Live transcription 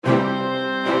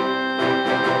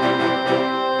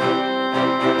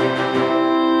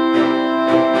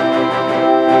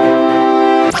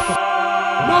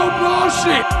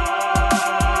bullshit.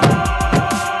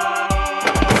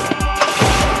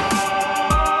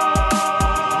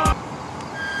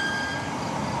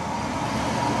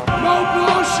 No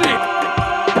bullshit.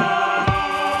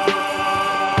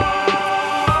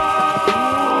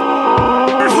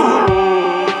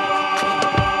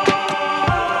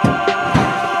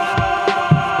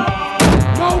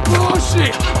 No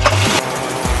bullshit.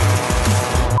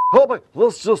 Oh my,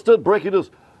 let's just did breaking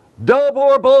news. No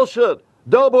more bullshit.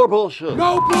 No more bullshit.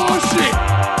 No bullshit.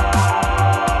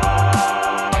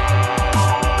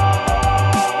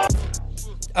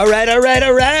 All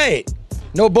right.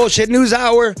 No Bullshit News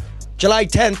Hour, July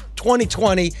 10th,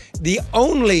 2020. The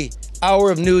only hour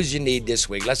of news you need this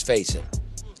week. Let's face it.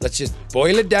 Let's just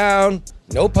boil it down.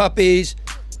 No puppies.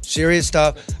 Serious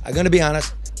stuff. I'm going to be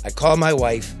honest. I called my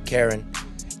wife, Karen,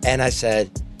 and I said,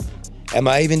 am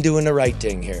I even doing the right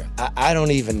thing here? I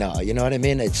don't even know. You know what I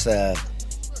mean? It's,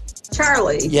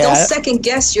 Charlie, Yeah. don't second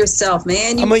guess yourself,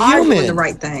 man. You I'm a are human. doing the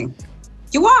right thing.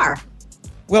 You are.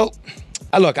 well,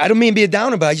 look, I don't mean to be a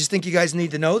downer, but I just think you guys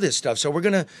need to know this stuff. So what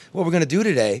we're gonna do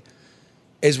today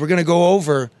is we're gonna go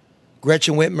over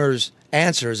Gretchen Whitmer's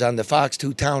answers on the Fox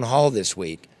 2 town hall this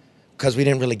week, because we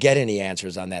didn't really get any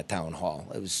answers on that town hall.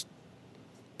 It was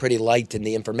pretty light in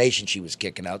the information she was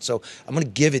kicking out. So I'm gonna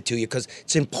give it to you because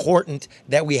it's important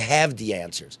that we have the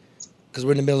answers, because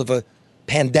we're in the middle of a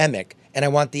pandemic and I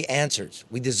want the answers.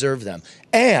 We deserve them.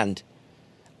 And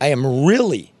I am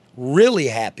really, really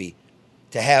happy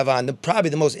to have on probably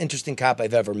the most interesting cop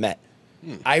I've ever met.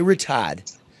 Ira Todd,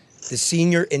 the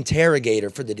senior interrogator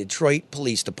for the Detroit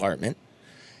Police Department.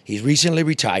 He's recently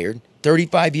retired,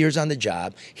 35 years on the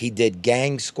job. He did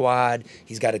Gang Squad.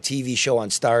 He's got a TV show on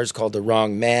Stars called The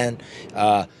Wrong Man.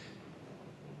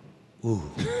 Did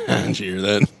you hear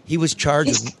that? He was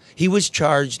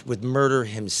charged with murder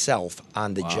himself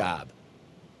on the job.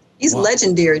 He's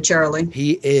legendary, Charlie.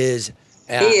 He is.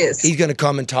 He is. He's going to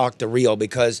come and talk the real,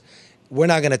 because we're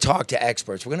not going to talk to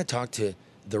experts. We're going to talk to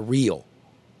the real.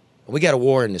 We got a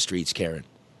war in the streets, Karen.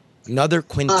 Another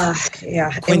Yeah,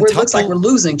 and it looks like we're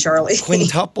losing, Charlie.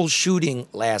 quintuple shooting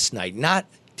last night. Not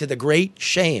to the great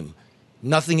shame.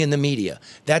 Nothing in the media.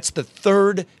 That's the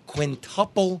third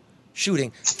quintuple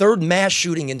shooting, third mass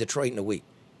shooting in Detroit in a week.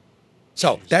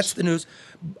 So that's the news.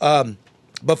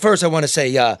 But first, I want to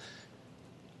say,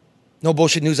 No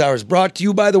Bullshit News Hour is brought to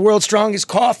you by the World's Strongest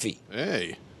Coffee.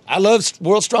 Hey. I love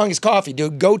World's Strongest Coffee,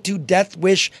 dude. Go to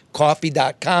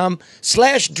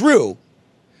deathwishcoffee.com/Drew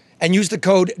and use the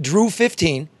code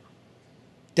Drew15.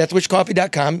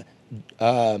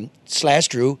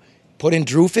 Deathwishcoffee.com/Drew. Put in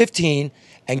Drew15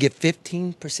 and get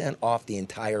 15% off the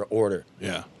entire order.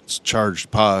 Yeah. It's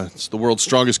charged pa. It's the world's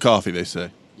strongest coffee, they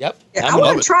say. Yep. Yeah, I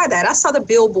want to try that. I saw the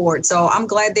billboard, so I'm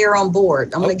glad they're on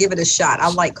board. I'm going to give it a shot. I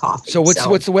like coffee. So what's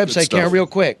the website, Karen, real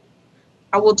quick?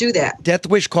 I will do that.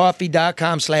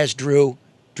 Deathwishcoffee.com/Drew.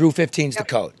 Drew15 is the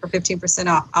code. For 15%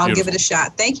 off. I'll give it a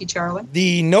shot. Thank you, Charlie.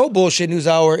 The No Bullshit News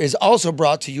Hour is also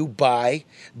brought to you by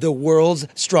the world's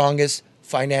strongest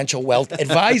financial wealth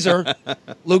advisor,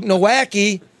 Luke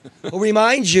Nowacki, who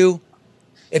reminds you,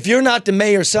 if you're not the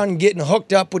mayor's son getting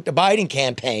hooked up with the Biden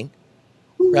campaign,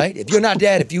 right? If you're not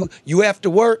that, if you have to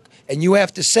work and you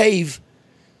have to save,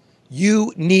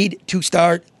 you need to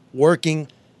start working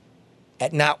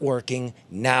at not working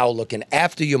now, looking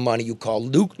after your money. You call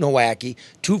Luke Nowacki,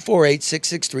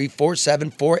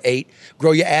 248-663-4748.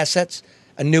 Grow your assets,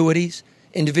 annuities,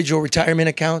 individual retirement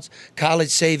accounts,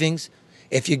 college savings.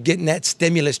 If you're getting that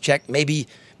stimulus check, maybe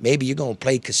you're going to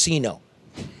play casino.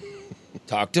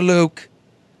 Talk to Luke.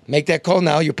 Make that call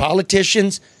now. Your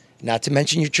politicians, not to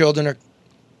mention your children, are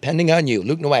pending on you.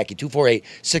 Luke Nowacki,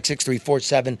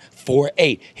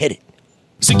 248-663-4748. Hit it.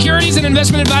 Securities and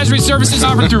investment advisory services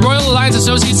offered through Royal Alliance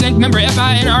Associates Inc. Member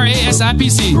FINRA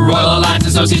SIPC. Royal Alliance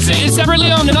Associates Inc. is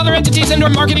separately owned, and other entities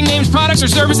and/or marketing names, products, or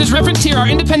services referenced here are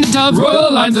independent of Royal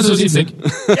Alliance Associates Inc.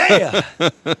 Yeah,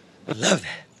 I love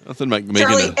that. Nothing like making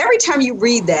Charlie, every time you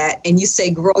read that and you say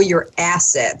grow your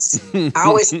assets, I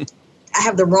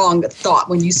have the wrong thought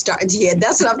when you start. Yeah,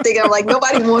 that's what I'm thinking. I'm like,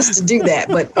 nobody wants to do that.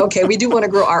 But okay, we do want to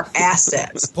grow our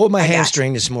assets. Pulled my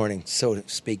hamstring this morning. So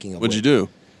speaking of What'd you do?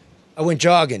 I went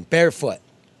jogging barefoot.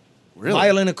 Really?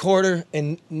 Mile and a quarter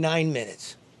in 9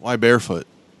 minutes. Why barefoot?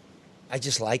 I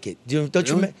just like it. Don't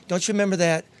you remember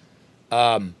that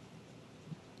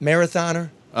marathoner?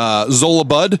 Zola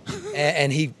Bud?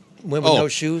 And he went with no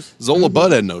shoes? Zola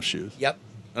Bud had no shoes. Yep.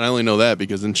 And I only know that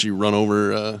because didn't she run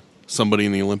over somebody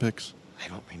in the Olympics? I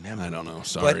don't remember. I don't know.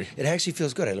 Sorry. But it actually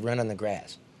feels good. I run on the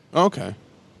grass. Okay.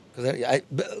 Because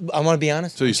I want to be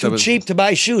honest. So you I'm too cheap to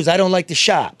buy shoes. I don't like to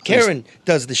shop. Karen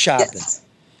does the shopping. Yes.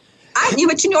 I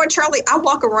But you know what, Charlie? I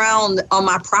walk around on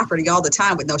my property all the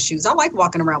time with no shoes. I like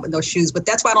walking around with no shoes, but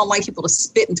that's why I don't like people to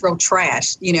spit and throw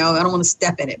trash. I don't want to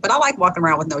step in it, but I like walking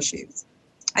around with no shoes.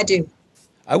 I do.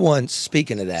 I once,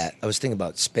 speaking of that, I was thinking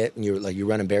about spit and you're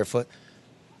running barefoot.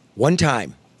 One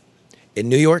time in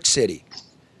New York City,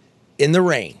 in the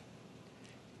rain,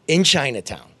 in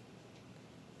Chinatown,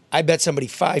 I bet somebody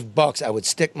 $5 I would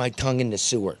stick my tongue in the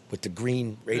sewer with the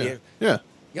green radiator. Yeah.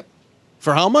 Yep.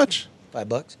 For how much?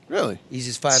 $5. Really?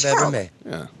 Easiest $5 ever made.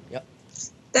 Yeah. Yep.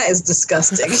 That is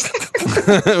disgusting.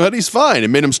 But he's fine. It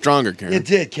made him stronger, Karen. It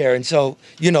did, Karen. So,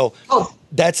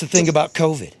 that's the thing about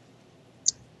COVID.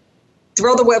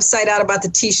 Throw the website out about the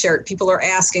T-shirt. People are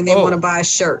asking. They want to buy a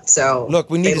shirt. So look,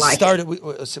 we need to start it.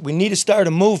 We need to start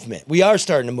a movement. We are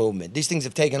starting a movement. These things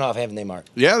have taken off, haven't they, Mark?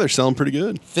 Yeah, they're selling pretty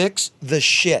good. Fix the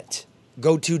shit.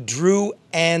 Go to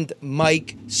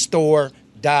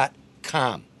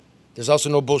drewandmikestore.com. There's also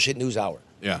no bullshit news hour.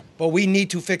 Yeah. But we need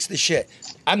to fix the shit.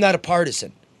 I'm not a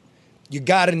partisan. You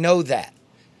got to know that.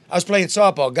 I was playing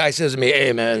softball. A guy says to me,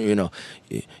 "Hey, man,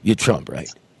 you're Trump,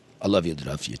 right? I love you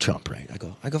enough. You're Trump, right?"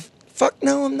 I go, "Fuck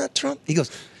no, I'm not Trump." He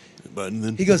goes,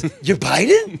 "You're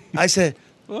Biden?" I said,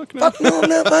 "Fuck no, I'm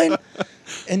not Biden."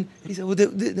 And he said, "Well,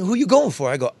 who you going for?"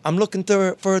 I go, "I'm looking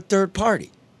for a third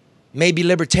party, maybe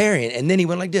libertarian." And then he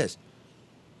went like this.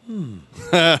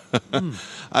 I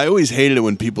always hated it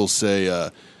when people say,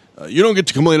 you don't get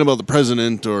to complain about the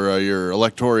president or your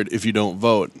electorate if you don't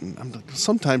vote. And I'm like,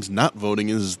 sometimes not voting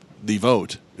is the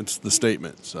vote. It's the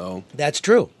statement. So That's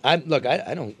true. I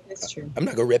don't. That's true. I'm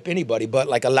not gonna rip anybody, but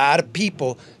like a lot of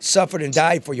people suffered and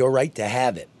died for your right to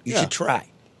have it. You should try.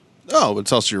 but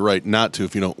it's also your right not to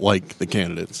if you don't like the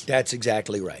candidates. That's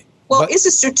exactly right. Well, But- it's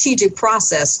a strategic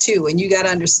process, too, and you got to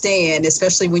understand,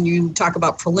 especially when you talk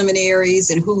about preliminaries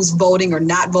and who's voting or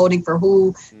not voting for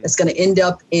who, that's going to end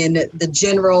up in the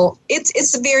general.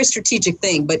 It's a very strategic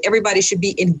thing, but everybody should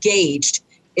be engaged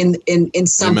in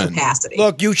some Amen. capacity.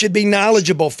 Look, you should be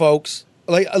knowledgeable, folks.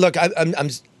 Look, I'm.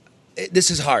 This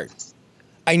is hard.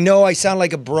 I know I sound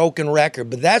like a broken record,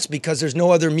 but that's because there's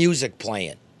no other music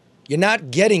playing. You're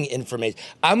not getting information.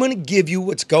 I'm going to give you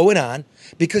what's going on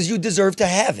because you deserve to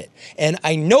have it. And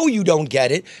I know you don't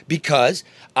get it because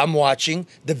I'm watching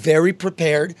the very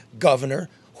prepared governor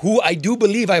who I do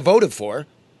believe I voted for.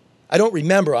 I don't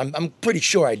remember. I'm pretty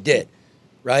sure I did,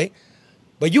 right?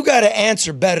 But you got to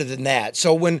answer better than that.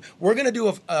 So when we're going to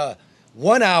do a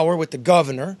 1 hour with the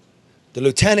governor, the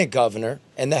lieutenant governor,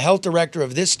 and the health director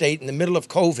of this state in the middle of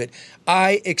COVID,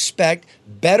 I expect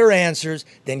better answers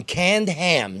than canned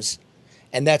hams.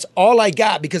 And that's all I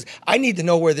got because I need to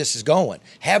know where this is going.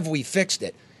 Have we fixed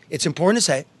it? It's important to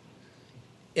say,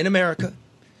 in America,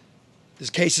 these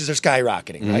cases are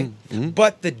skyrocketing, right?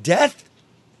 But the death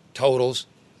totals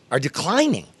are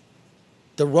declining.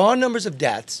 The raw numbers of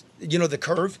deaths, the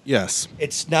curve, Yes.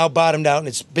 it's now bottomed out and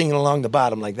it's binging along the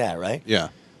bottom like that, right? Yeah.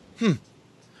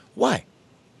 Why?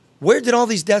 Where did all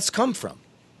these deaths come from?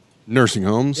 Nursing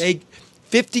homes.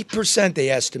 50% they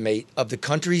estimate of the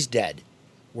country's dead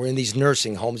were in these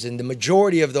nursing homes, and the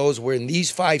majority of those were in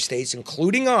these 5 states,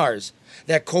 including ours,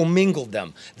 that commingled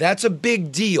them. That's a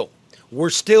big deal. We're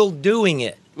still doing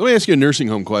it. Let me ask you a nursing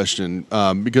home question,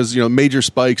 because major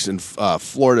spikes in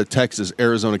Florida, Texas,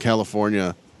 Arizona,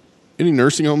 California. Any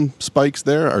nursing home spikes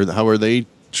there, or how are they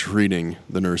treating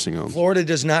the nursing homes? Florida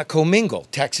does not commingle.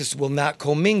 Texas will not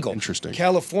commingle. Interesting.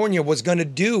 California was going to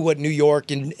do what New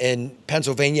York and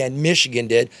Pennsylvania and Michigan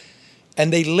did,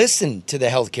 and they listened to the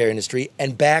healthcare industry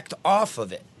and backed off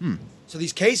of it. So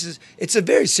these cases, it's a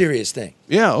very serious thing.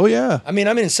 Yeah. Oh, yeah. I mean,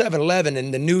 I'm in 7-Eleven,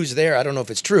 and the news there, I don't know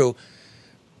if it's true,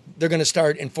 they're going to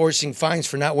start enforcing fines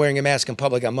for not wearing a mask in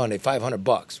public on Monday,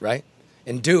 $500, right?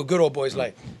 And good old boy's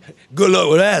like, good luck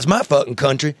with that. It's my fucking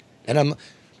country. And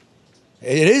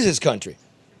it is his country.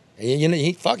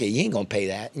 And fuck it, you ain't going to pay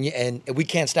that. And we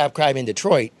can't stop crime in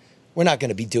Detroit. We're not going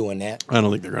to be doing that. I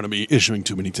don't think they're going to be issuing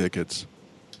too many tickets.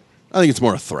 I think it's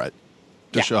more a threat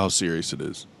to Yeah. show how serious it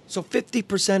is. So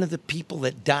 50% of the people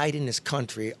that died in this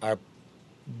country are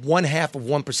 1/2 of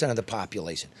 1% of the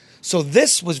population. So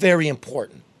this was very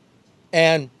important.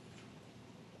 And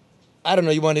I don't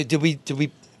know, did we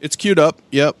It's queued up.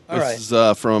 Yep. All this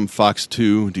right. is from Fox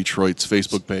 2, Detroit's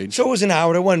Facebook page. So it was an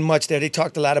hour. There wasn't much there. They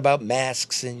talked a lot about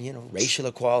masks and, racial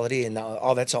equality and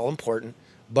all that's all important.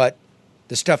 But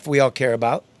the stuff we all care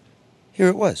about, here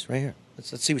it was, right here.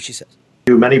 Let's see what she says.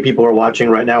 Many people are watching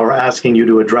right now are asking you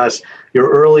to address your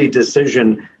early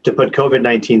decision to put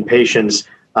COVID-19 patients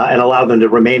and allow them to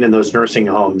remain in those nursing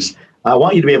homes. I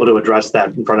want you to be able to address that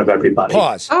in front of everybody.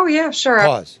 Pause. Oh, yeah, sure.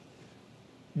 Pause.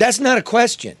 That's not a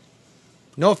question.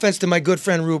 No offense to my good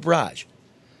friend Roop Raj.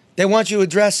 They want you to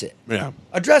address it. Yeah.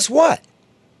 Address what?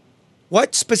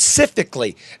 What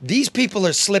specifically? These people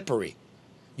are slippery.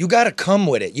 You got to come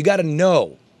with it. You got to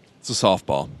know. It's a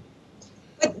softball.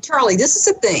 But Charlie, this is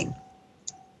the thing.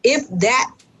 If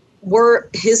that were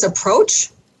his approach,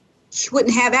 he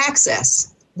wouldn't have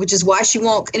access, which is why she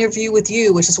won't interview with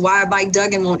you, which is why Mike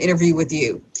Duggan won't interview with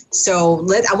you. So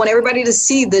I want everybody to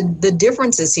see the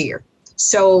differences here.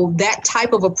 So that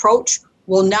type of approach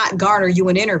will not garner you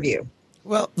an interview.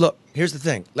 Well, look, here's the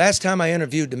thing. Last time I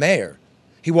interviewed the mayor,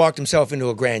 he walked himself into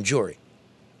a grand jury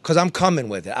because I'm coming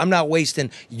with it. I'm not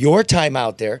wasting your time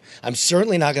out there. I'm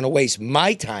certainly not going to waste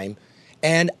my time.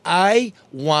 And I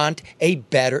want a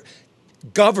better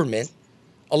government.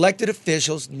 Elected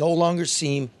officials no longer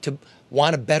seem to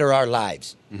want to better our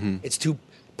lives. Mm-hmm. It's to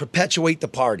perpetuate the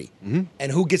party. Mm-hmm.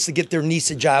 And who gets to get their niece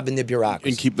a job in the bureaucracy?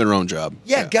 And keep their own job.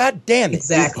 Yeah, God damn it.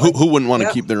 Exactly. Who wouldn't want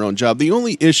to keep their own job? The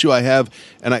only issue I have,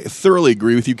 and I thoroughly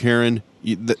agree with you, Karen,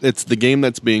 it's the game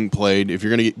that's being played. If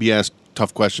you're going to be asked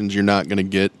tough questions, you're not going to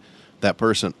get that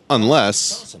person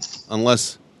unless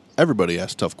everybody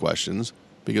asks tough questions.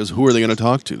 Because who are they going to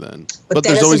talk to then? But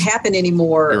that doesn't happen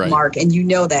anymore, right, Mark, and you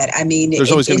know that. I mean, there's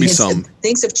always going to be some.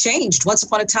 Things have changed. Once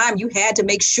upon a time, you had to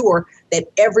make sure that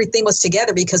everything was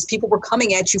together because people were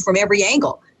coming at you from every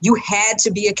angle. You had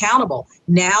to be accountable.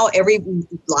 Now,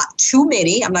 too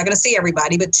many, I'm not going to say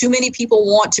everybody, but too many people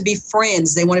want to be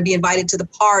friends. They want to be invited to the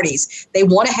parties. They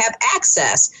want to have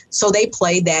access, so they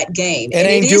play that game. It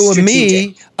ain't doing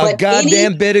me a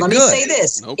goddamn bit of good. Let me say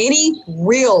this. Nope. Any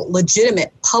real,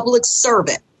 legitimate public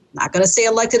servant, not going to say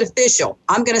elected official,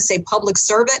 I'm going to say public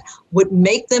servant, would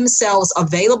make themselves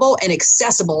available and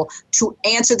accessible to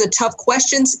answer the tough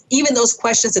questions, even those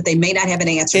questions that they may not have an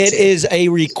answer to. It is a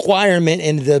requirement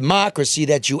in democracy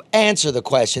that you answer the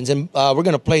questions. And we're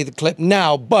going to play the clip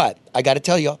now, but I got to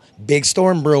tell you, big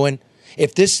storm brewing.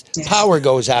 If this power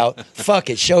goes out, fuck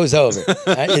it, show's over.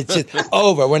 It's just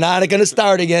over. We're not going to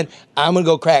start again. I'm going to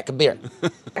go crack a beer.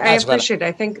 I appreciate it.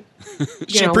 I think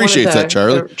she appreciates that,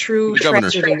 Charlie. The true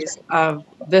tragedies of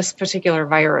this particular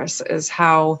virus is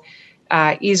how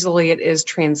easily it is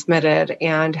transmitted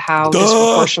and how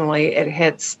disproportionately it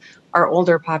hits our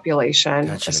older population,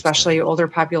 especially older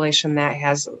population that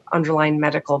has underlying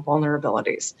medical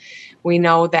vulnerabilities. We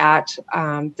know that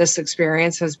this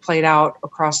experience has played out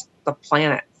across the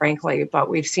planet, frankly, but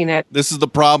we've seen it. This is the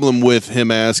problem with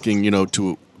him asking,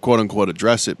 to quote unquote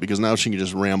address it, because now she can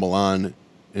just ramble on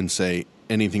and say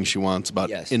anything she wants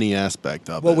about any aspect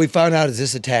of it. What we found out is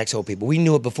this attacks old people. We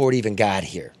knew it before it even got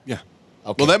here. Yeah.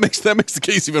 Okay. Well, that makes the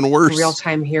case even worse. Real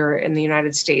time here in the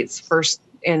United States, first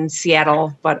in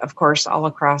Seattle, but of course all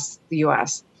across the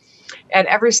U.S. At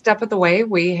every step of the way,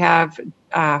 we have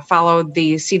followed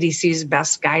the CDC's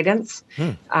best guidance,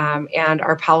 and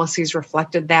our policies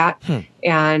reflected that.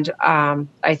 And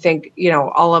I think,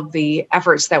 all of the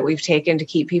efforts that we've taken to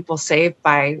keep people safe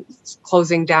by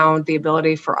closing down the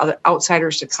ability for other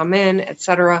outsiders to come in, et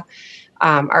cetera,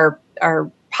 our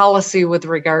policy with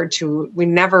regard to, we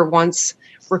never once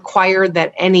required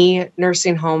that any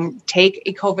nursing home take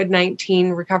a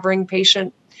COVID-19 recovering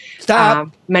patient. Stop.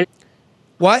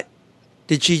 What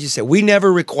did she just say? We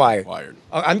never required.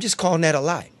 I'm just calling that a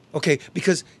lie. Okay,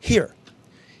 because here,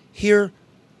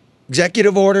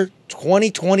 Executive Order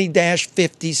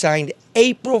 2020-50 signed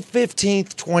April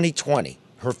 15th, 2020.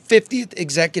 Her 50th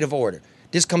executive order.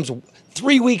 This comes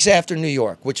 3 weeks after New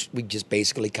York, which we just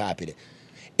basically copied it.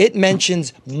 It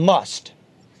mentions must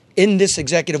in this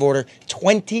executive order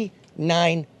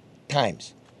 29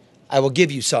 times. I will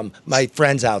give you some, my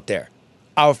friends out there.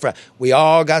 Our friend, we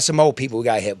all got some old people we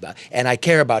got hit by, and I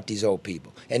care about these old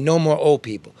people, and no more old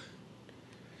people.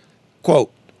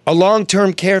 Quote, a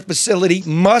long-term care facility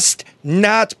must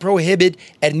not prohibit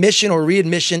admission or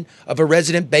readmission of a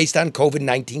resident based on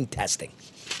COVID-19 testing.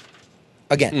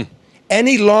 Again,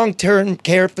 any long-term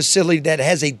care facility that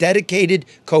has a dedicated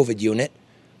COVID unit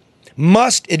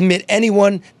must admit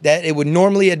anyone that it would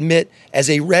normally admit as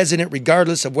a resident,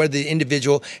 regardless of whether the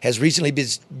individual has recently been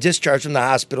discharged from the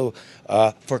hospital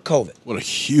for COVID. What a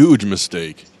huge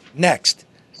mistake. Next,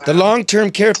 the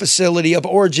long-term care facility of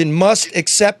origin must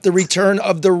accept the return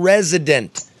of the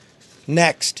resident.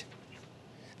 Next,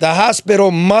 the hospital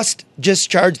must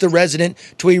discharge the resident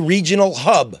to a regional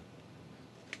hub.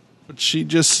 But she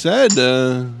just said...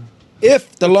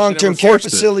 If the long-term care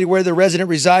facility where the resident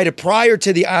resided prior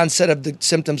to the onset of the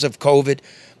symptoms of COVID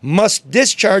must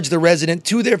discharge the resident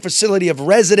to their facility of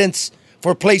residence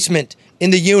for placement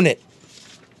in the unit.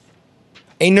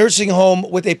 A nursing home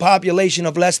with a population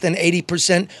of less than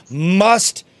 80%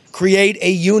 must create a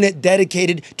unit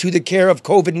dedicated to the care of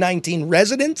COVID-19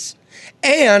 residents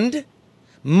and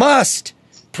must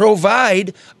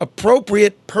provide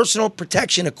appropriate personal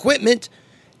protection equipment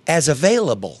as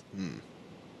available.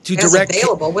 To As direct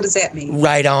available, what does that mean?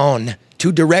 right on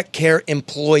to direct care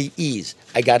employees.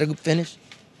 I got to finish.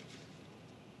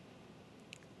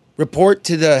 Report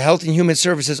to the Health and Human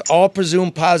Services all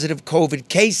presumed positive COVID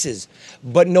cases,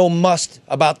 but no must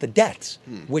about the deaths,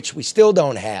 which we still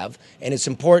don't have. And it's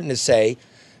important to say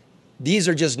these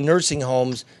are just nursing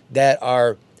homes that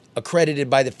are accredited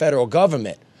by the federal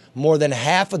government. More than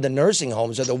half of the nursing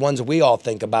homes are the ones we all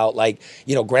think about, like,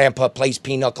 Grandpa plays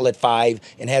pinochle at 5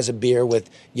 and has a beer with,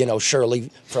 Shirley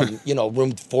from,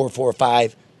 room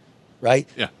 445, right?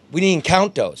 Yeah. We didn't even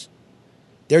count those.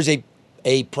 There's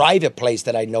a private place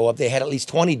that I know of, they had at least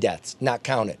 20 deaths, not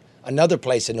counted. Another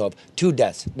place I know of, 2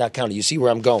 deaths, not counted. You see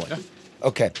where I'm going? Yeah.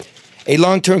 Okay. A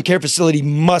long-term care facility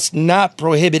must not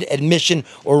prohibit admission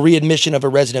or readmission of a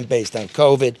resident based on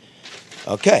COVID.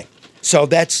 Okay. So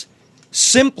that's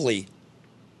simply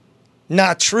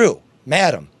not true.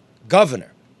 Madam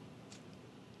Governor.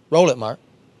 Roll it, Mark.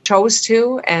 Chose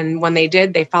to, and when they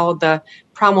did, they followed the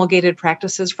promulgated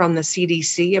practices from the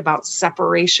CDC about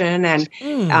separation and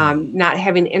not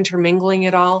having intermingling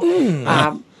at all.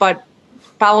 But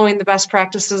following the best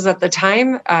practices at the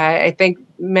time, I think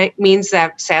means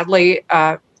that sadly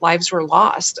lives were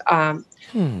lost.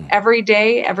 Every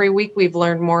day, every week, we've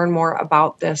learned more and more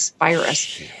about this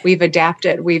virus. We've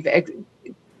adapted. We've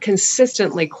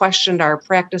consistently questioned our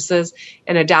practices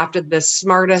and adopted the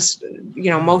smartest,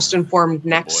 most informed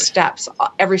next steps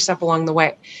every step along the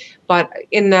way. But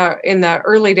in the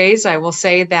early days, I will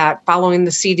say that following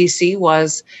the CDC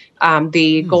was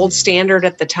the gold standard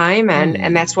at the time,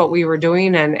 and that's what we were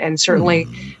doing. And certainly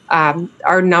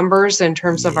our numbers in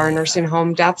terms of our nursing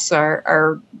home deaths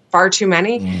are far too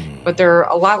many, but they're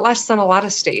a lot less than a lot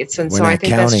of states. And so I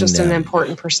think that's just an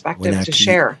important perspective to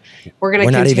share. We're going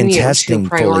to continue to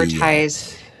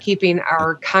prioritize keeping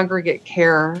our congregate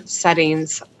care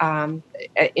settings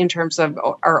in terms of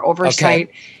our oversight.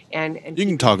 Okay. And You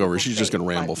can talk over. She's just going to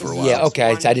ramble for a while. Yeah,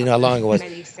 okay. I didn't know how long it was.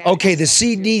 Okay, the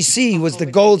CDC was the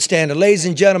gold standard. Ladies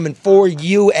and gentlemen, for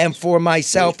you and for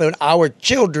myself and our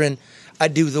children, I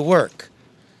do the work.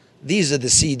 These are the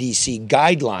CDC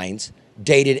guidelines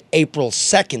dated April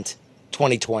 2nd,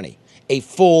 2020, a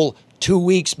full 2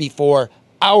 weeks before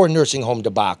our nursing home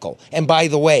debacle. And by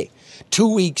the way, 2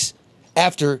 weeks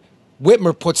after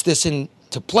Whitmer puts this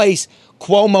into place,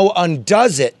 Cuomo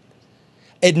undoes it,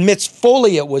 admits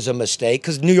fully it was a mistake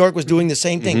because New York was doing the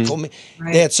same thing.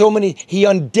 They had so many, he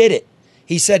undid it.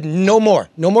 He said, no more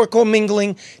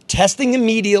commingling, testing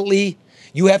immediately.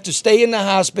 You have to stay in the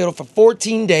hospital for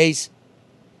 14 days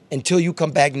until you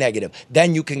come back negative.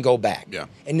 Then you can go back. Yeah.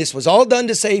 And this was all done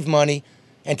to save money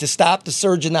and to stop the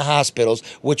surge in the hospitals,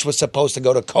 which was supposed to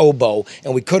go to Cobo,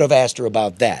 and we could have asked her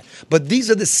about that. But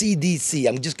these are the CDC.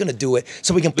 I'm just going to do it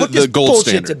so we can put this gold bullshit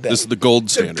standard. to bed. This is the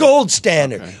gold standard. The gold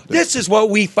standard. Okay. This is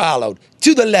what we followed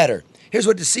to the letter. Here's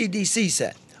what the CDC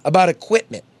said about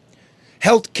equipment.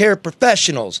 Healthcare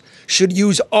professionals should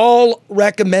use all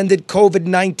recommended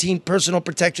COVID-19 personal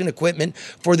protection equipment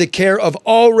for the care of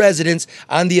all residents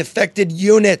on the affected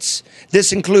units.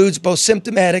 This includes both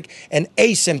symptomatic and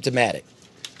asymptomatic.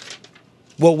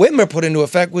 What Whitmer put into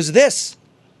effect was this.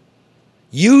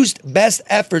 Used best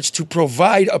efforts to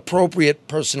provide appropriate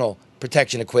personal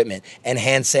protection equipment and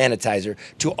hand sanitizer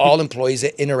to all employees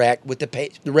that interact with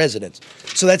the residents.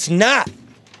 So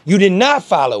you did not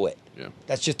follow it. Yeah.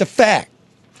 That's just a fact.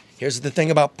 Here's the thing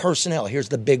about personnel. Here's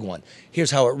the big one. Here's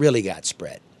how it really got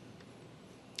spread.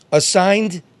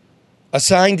 Assigned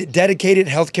dedicated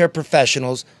healthcare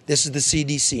professionals, this is the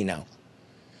CDC now,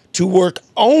 to work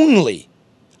only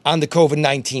on the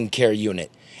COVID-19 care unit.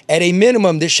 At a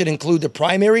minimum, this should include the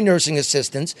primary nursing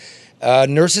assistants,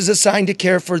 nurses assigned to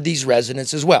care for these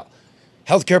residents as well.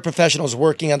 Healthcare professionals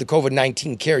working on the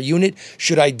COVID-19 care unit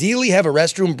should ideally have a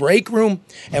restroom, break room,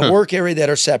 and work area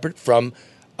that are separate from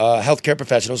healthcare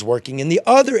professionals working in the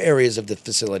other areas of the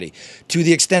facility. To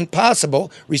the extent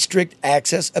possible, restrict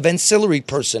access of ancillary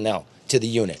personnel to the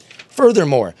unit.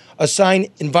 Furthermore, assign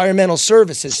environmental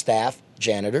services staff,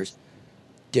 janitors,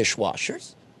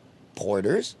 dishwashers,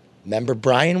 porters. Remember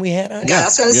Brian we had on? Yeah, I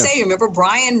was going to say, remember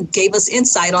Brian gave us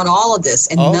insight on all of this,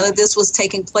 and none of this was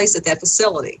taking place at that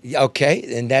facility. Okay,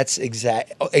 and that's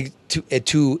exact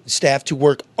to staff to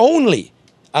work only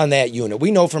on that unit. We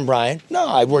know from Brian. No,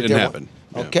 I worked there. Didn't happen.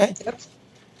 Yeah. Okay.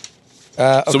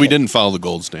 Yep. So we didn't follow the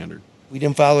gold standard. We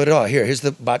didn't follow it at all. Here's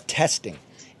about testing.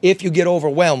 If you get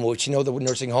overwhelmed, which the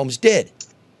nursing homes did,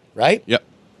 right? Yep.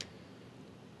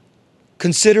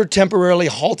 Consider temporarily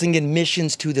halting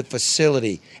admissions to the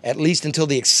facility, at least until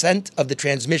the extent of the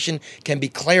transmission can be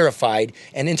clarified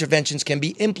and interventions can be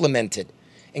implemented.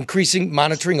 increasing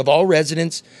monitoring of all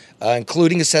residents,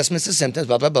 including assessments of symptoms,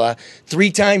 blah, blah, blah,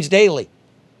 3 times daily.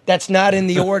 That's not in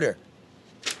the order.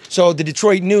 So the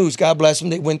Detroit News, God bless them,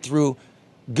 they went through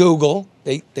Google.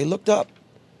 They looked up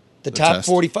the top test.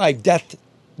 45 death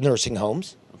nursing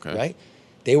homes, Okay. right?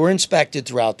 They were inspected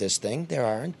throughout this thing. There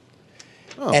aren't.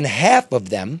 Oh. And half of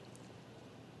them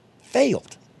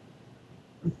failed.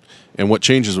 And what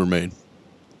changes were made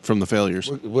from the failures?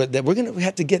 We're going to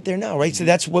have to get there now, right? So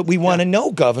that's what we want to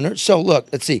know, Governor. So look,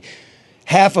 let's see.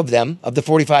 Half of them, of the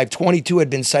 45, 22 had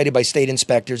been cited by state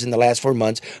inspectors in the last 4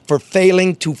 months for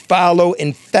failing to follow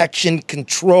infection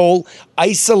control,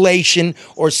 isolation,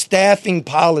 or staffing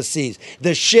policies.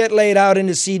 The shit laid out in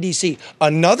the CDC.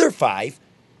 Another 5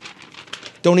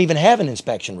 don't even have an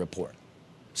inspection report.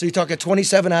 So you're talking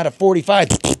 27 out of 45.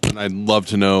 And I'd love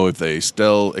to know if they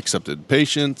still accepted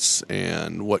patients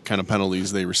and what kind of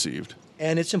penalties they received.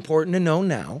 And it's important to know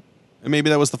now. And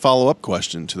maybe that was the follow-up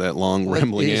question to that long,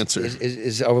 rambling answer.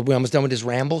 Are we almost done with this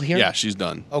ramble here? Yeah, she's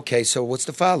done. Okay, so what's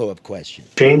the follow-up question?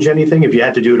 Change anything if you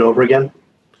had to do it over again?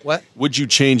 What? Would you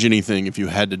change anything if you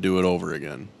had to do it over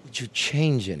again? Would you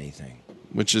change anything?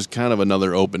 Which is kind of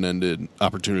another open-ended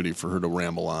opportunity for her to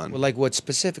ramble on. Well, like what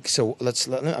specific? So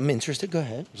I'm interested. Go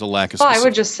ahead. There's a lack of Well, I would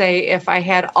specific- just say if I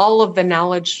had all of the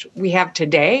knowledge we have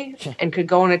today and could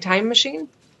go in a time machine,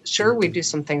 sure, we'd do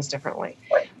some things differently.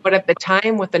 But at the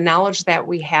time, with the knowledge that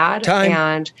we had, Time.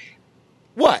 and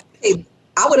What? Hey,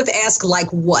 I would have asked like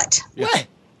what? What?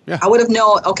 I would have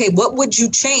known, okay, what would you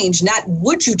change? Not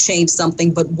would you change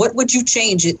something, but what would you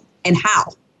change it and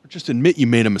how? Just admit you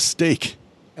made a mistake.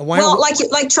 And why? Well,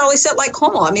 like Charlie said, like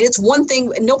homo. I mean, it's one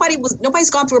thing. Nobody's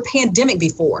gone through a pandemic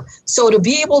before. So to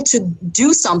be able to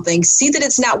do something, see that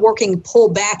it's not working, pull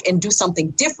back and do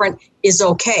something different is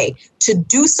okay. To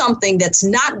do something that's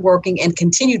not working and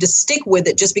continue to stick with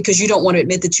it just because you don't want to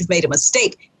admit that you've made a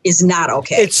mistake is not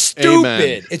okay. It's stupid.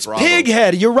 Amen. It's Bravo.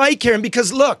 pighead. You're right, Karen.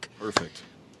 Because look, Perfect.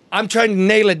 I'm trying to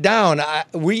nail it down.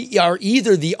 We are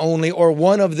either the only or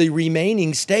one of the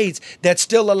remaining states that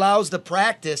still allows the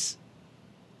practice.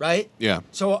 Right? Yeah.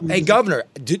 So, hey, Governor,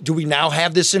 do we now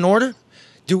have this in order?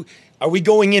 Are we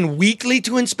going in weekly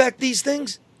to inspect these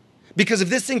things? Because if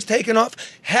this thing's taken off,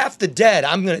 half the dead,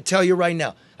 I'm going to tell you right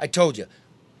now, I told you,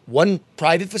 one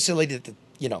private facility that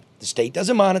the state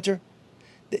doesn't monitor,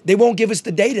 they won't give us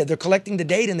the data. They're collecting the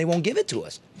data and they won't give it to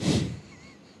us.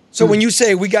 So when you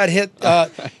say we got hit,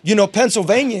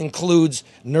 Pennsylvania includes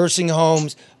nursing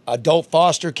homes, adult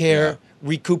foster care,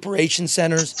 recuperation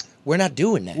centers. We're not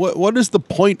doing that. What is the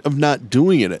point of not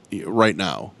doing it right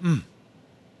now?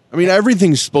 I mean,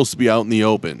 everything's supposed to be out in the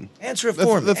open. Answer it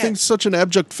for me. The thing's such an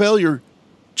abject failure.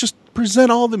 Just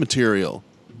present all the material.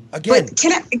 Again,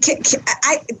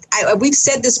 But we've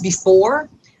said this before,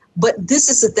 but this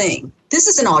is the thing. This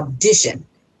is an audition.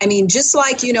 I mean, just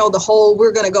like, the whole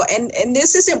we're going to go, and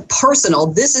this isn't personal.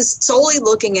 This is solely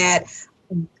looking at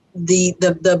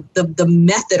the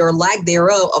method or lack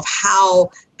thereof of how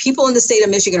people in the state of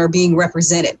Michigan are being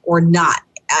represented or not,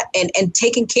 and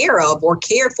taken care of or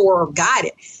cared for or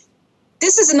guided.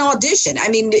 This is an audition. I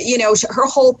mean, her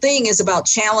whole thing is about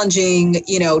challenging,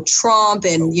 Trump,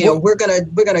 and we're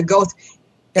gonna go.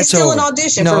 It's still an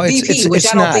audition for VP, which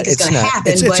I don't think is going to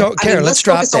happen. But Karen, let's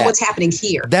drop focus on that. what's happening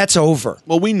here. That's over.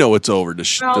 Well, we know it's over.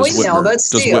 Does we know, but Does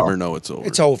still. Whitmer know it's over?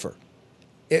 It's over.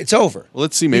 It's over. Well,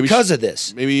 let's see. Maybe because of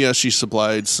this. Maybe she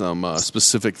supplied some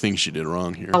specific things she did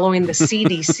wrong here. following the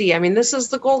CDC. I mean, this is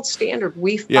the gold standard.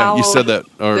 We follow Yeah, you said that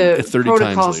the 30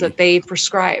 protocols times, that they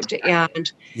prescribed, and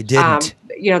You didn't.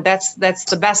 that's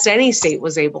the best any state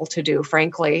was able to do,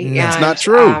 frankly. That's And, not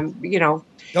true.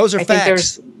 Those are I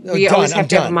facts. think we always have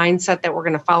to have a done. mindset that we're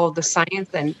going to follow the science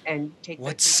and take.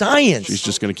 What the- science? She's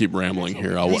just going to keep rambling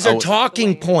here. These are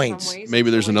talking points.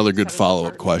 Maybe there's another good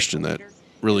follow-up question that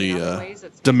really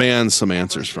demands some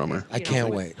answers from her. I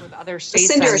can't wait. With other states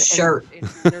Send her a and shirt.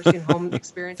 nursing home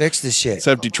experience. Fix this shit. Let's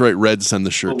have Detroit Red send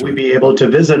the shirt Will to we her. be able to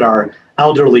visit our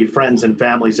elderly friends and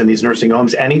families in these nursing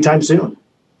homes anytime soon?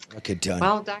 Okay, done.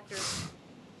 Well, doctor.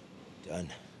 Done.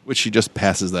 Which she just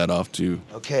passes that off to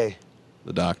Okay.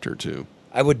 the doctor, too.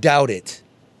 I would doubt it.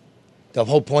 The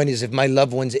whole point is if my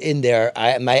loved one's in there,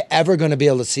 am I ever going to be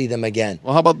able to see them again?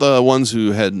 Well, how about the ones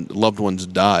who had loved ones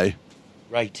die?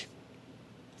 Right.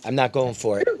 I'm not going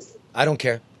for it. I don't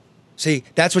care. See,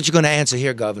 that's what you're going to answer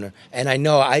here, Governor. And I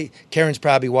know Karen's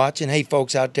probably watching. Hey,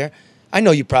 folks out there, I know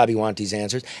you probably want these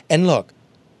answers. And look,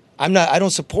 I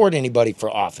don't support anybody for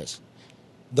office.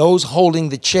 Those holding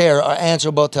the chair are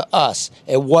answerable to us.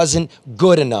 It wasn't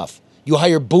good enough. You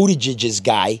hire Buttigieg's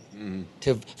guy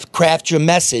to craft your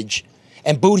message,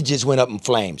 and Buttigieg went up in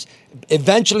flames.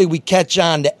 Eventually, we catch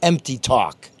on to empty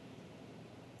talk.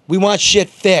 We want shit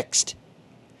fixed.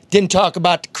 Didn't talk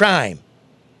about the crime.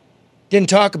 Didn't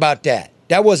talk about that.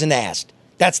 That wasn't asked.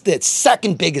 That's the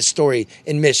second biggest story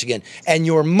in Michigan. And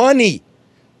your money,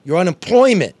 your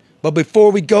unemployment. But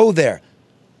before we go there,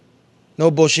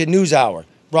 No Bullshit News Hour,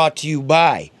 brought to you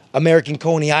by American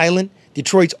Coney Island,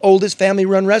 Detroit's oldest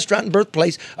family-run restaurant and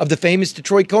birthplace of the famous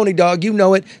Detroit Coney dog. You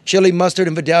know it, chili, mustard,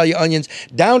 and Vidalia onions.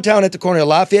 Downtown at the corner of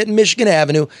Lafayette and Michigan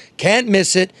Avenue. Can't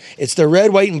miss it. It's the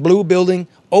red, white, and blue building,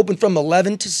 open from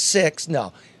 11 to 6.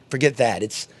 No, forget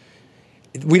that.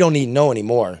 We don't need to know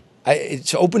anymore.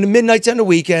 It's open to midnights on the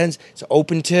weekends. It's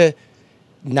open to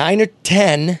 9 or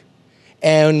 10,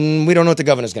 and we don't know what the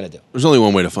governor's going to do. There's only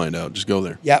one way to find out. Just go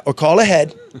there. Yeah, or call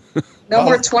ahead. No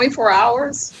more 24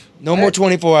 hours. No more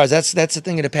 24 hours. That's a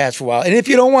thing of the past for a while. And if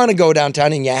you don't want to go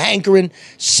downtown and you're hankering,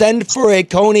 send for a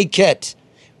Coney kit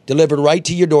delivered right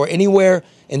to your door anywhere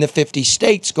in the 50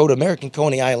 states. Go to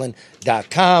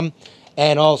AmericanConeyIsland.com.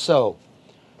 And also,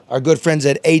 our good friends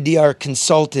at ADR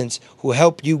Consultants who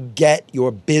help you get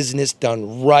your business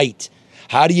done right.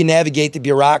 How do you navigate the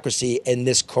bureaucracy in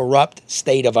this corrupt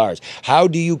state of ours? How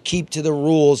do you keep to the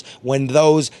rules when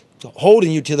those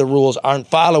holding you to the rules aren't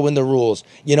following the rules?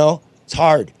 You know, it's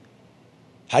hard.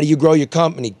 How do you grow your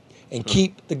company and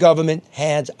keep the government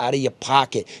hands out of your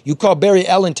pocket? You call Barry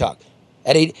Ellentuck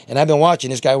at 8, and I've been watching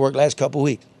this guy work last couple of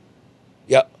weeks.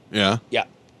 Yep. Yeah? Yeah.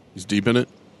 He's deep in it?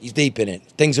 He's deep in it.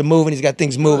 Things are moving. He's got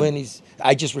things moving.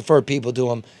 I just refer people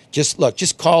to him. Just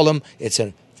call him. It's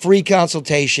a free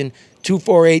consultation,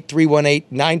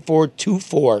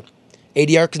 248-318-9424.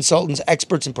 ADR Consultants,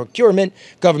 experts in procurement,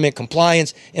 government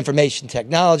compliance, information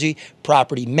technology,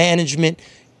 property management,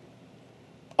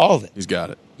 all of it. He's got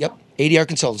it. Yep. ADR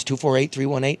Consultants,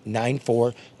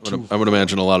 248-318-9424. I would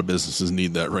imagine a lot of businesses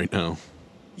need that right now.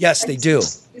 Yes, they do.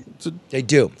 They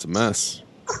do. It's a mess.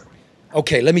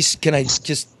 Okay, can I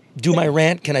just do my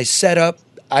rant? Can I set up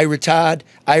Ira Todd?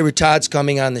 Ira Todd's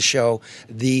coming on the show.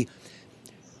 The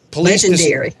police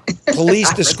legendary.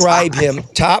 Police describe him.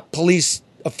 Top police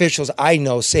officials I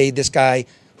know say this guy,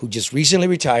 who just recently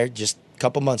retired, just a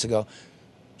couple months ago,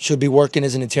 should be working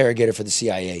as an interrogator for the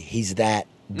CIA. He's that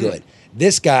good.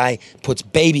 This guy puts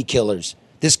baby killers.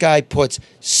 This guy puts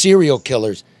serial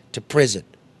killers to prison.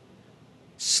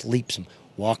 Sleeps them,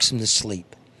 walks them to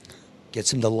sleep,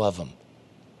 gets them to love them,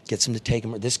 gets them to take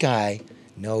them. This guy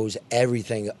knows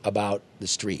everything about the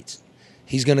streets.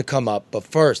 He's going to come up. But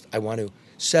first, I want to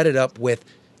set it up with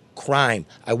crime.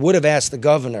 I would have asked the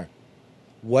governor,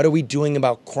 what are we doing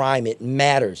about crime? It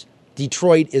matters.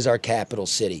 Detroit is our capital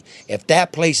city. If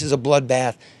that place is a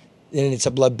bloodbath, then it's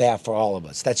a bloodbath for all of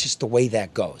us. That's just the way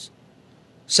that goes.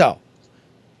 So,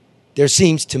 there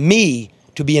seems to me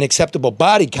to be an acceptable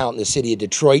body count in the city of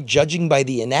Detroit, judging by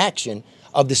the inaction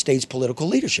of the state's political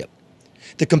leadership.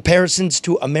 The comparisons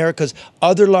to America's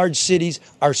other large cities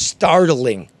are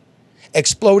startling.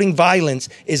 Exploding violence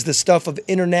is the stuff of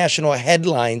international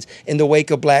headlines in the wake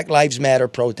of Black Lives Matter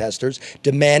protesters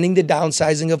demanding the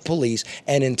downsizing of police,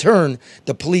 and in turn,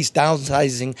 the police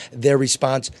downsizing their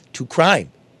response to crime.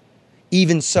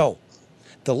 Even so,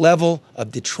 the level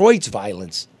of Detroit's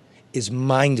violence is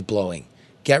mind-blowing.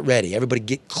 Get ready. Everybody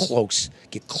get close.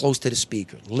 Get close to the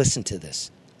speaker. Listen to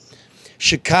this.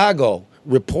 Chicago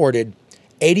reported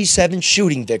 87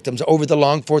 shooting victims over the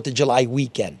long 4th of July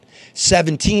weekend,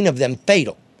 17 of them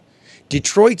fatal.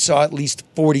 Detroit saw at least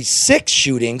 46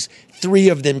 shootings, 3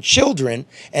 of them children,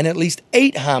 and at least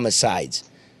 8 homicides.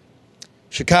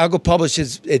 Chicago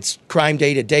publishes its crime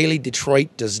data daily. Detroit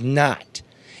does not.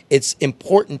 It's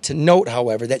important to note,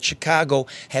 however, that Chicago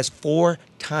has 4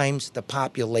 times the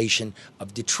population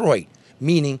of Detroit,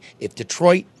 meaning if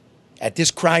Detroit at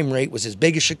this crime rate was as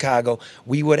big as Chicago,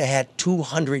 we would have had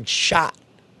 200 shot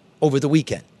over the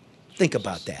weekend. Think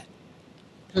about that.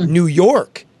 New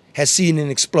York has seen an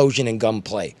explosion in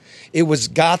gunplay. It was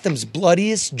Gotham's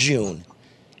bloodiest June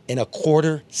in a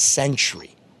quarter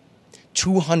century.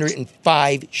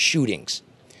 205 shootings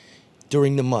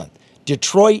during the month.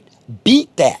 Detroit beat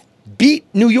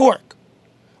New York.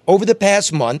 Over the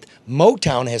past month,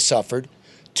 Motown has suffered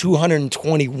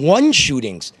 221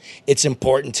 shootings. It's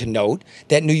important to note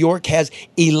that New York has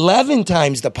 11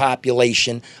 times the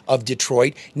population of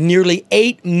Detroit, nearly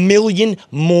 8 million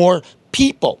more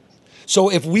people. So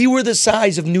if we were the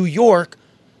size of New York,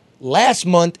 last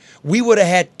month we would have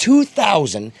had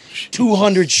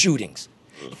 2,200 shootings.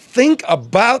 Think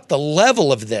about the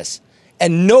level of this.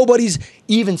 And nobody's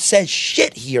even said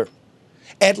shit here.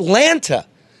 Atlanta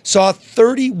saw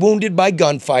 30 wounded by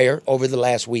gunfire over the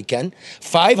last weekend,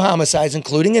 5 homicides,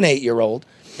 including an 8-year-old.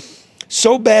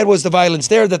 So bad was the violence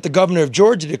there that the governor of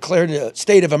Georgia declared a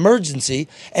state of emergency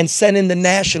and sent in the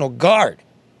National Guard.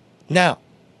 Now,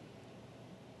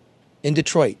 In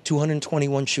Detroit,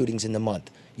 221 shootings in the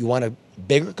month. You want a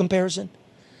bigger comparison?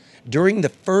 During the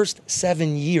first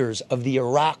 7 years of the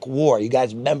Iraq War, you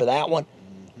guys remember that one?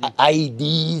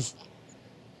 IEDs.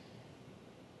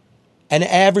 An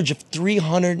average of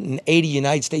 380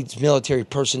 United States military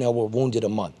personnel were wounded a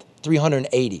month.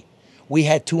 380. We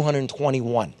had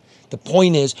 221. The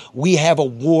point is, we have a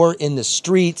war in the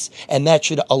streets, and that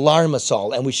should alarm us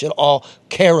all, and we should all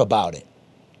care about it.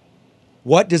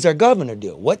 What does our governor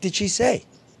do? What did she say?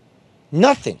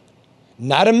 Nothing.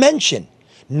 Not a mention.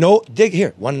 No,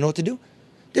 here, want to know what to do?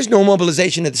 There's no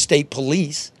mobilization of the state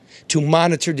police to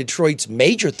monitor Detroit's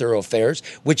major thoroughfares,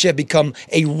 which have become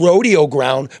a rodeo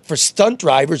ground for stunt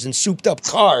drivers and souped up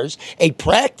cars, a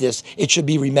practice, it should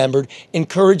be remembered,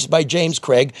 encouraged by James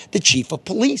Craig, the chief of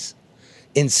police.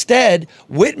 Instead,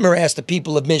 Whitmer asked the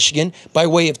people of Michigan by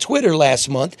way of Twitter last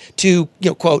month to,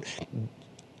 quote,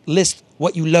 list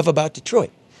what you love about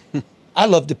Detroit. I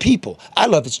love the people. I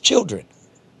love its children.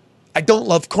 I don't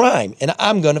love crime, and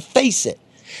I'm going to face it.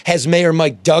 Has Mayor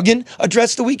Mike Duggan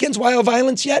addressed the weekend's wild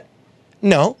violence yet?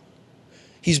 No.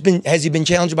 Has he been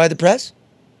challenged by the press?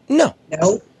 No.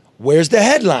 No. Where's the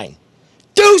headline?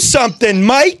 Do something,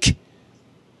 Mike!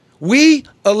 We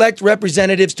elect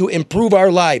representatives to improve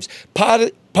our lives.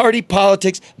 Party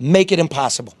politics make it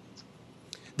impossible.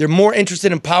 They're more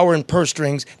interested in power and purse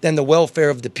strings than the welfare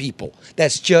of the people.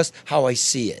 That's just how I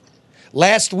see it.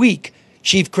 Last week,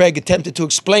 Chief Craig attempted to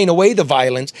explain away the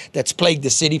violence that's plagued the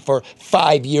city for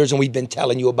 5 years, and we've been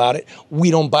telling you about it.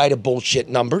 We don't buy the bullshit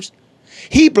numbers.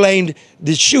 He blamed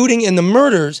the shooting and the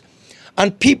murders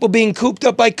on people being cooped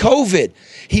up by COVID.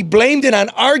 He blamed it on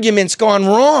arguments gone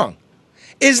wrong.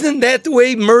 Isn't that the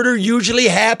way murder usually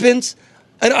happens?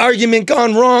 An argument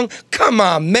gone wrong? Come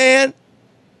on, man.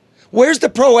 Where's the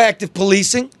proactive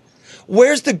policing?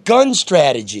 Where's the gun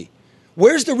strategy?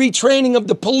 Where's the retraining of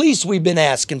the police we've been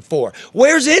asking for?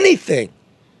 Where's anything?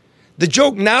 The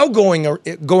joke now going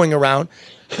around,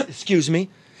 excuse me,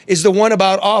 is the one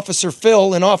about Officer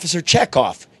Phil and Officer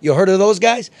Chekhov. You heard of those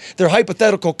guys? They're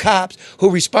hypothetical cops who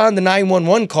respond to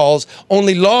 911 calls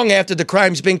only long after the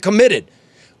crime's been committed.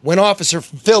 When Officer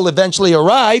Phil eventually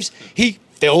arrives, he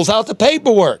fills out the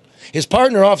paperwork. His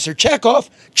partner, Officer Chekhov,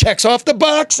 checks off the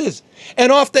boxes.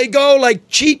 And off they go like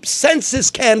cheap census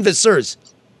canvassers.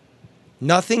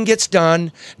 Nothing gets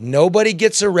done. Nobody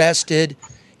gets arrested.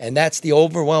 And that's the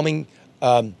overwhelming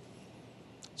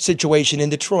situation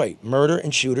in Detroit. Murder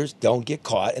and shooters don't get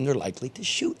caught, and they're likely to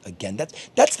shoot again.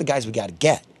 That's the guys we got to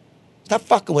get. Stop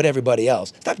fucking with everybody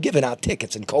else. Stop giving out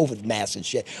tickets and COVID masks and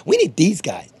shit. We need these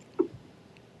guys.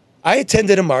 I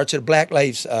attended a march at a Black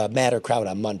Lives Matter crowd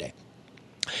on Monday.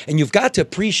 And you've got to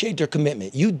appreciate their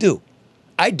commitment. You do.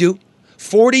 I do.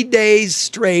 40 days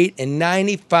straight in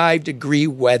 95-degree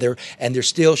weather, and they're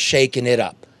still shaking it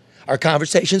up. Our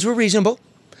conversations were reasonable.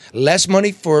 Less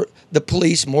money for the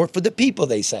police, more for the people,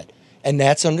 they said. And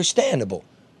that's understandable.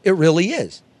 It really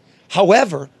is.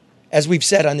 However, as we've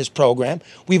said on this program,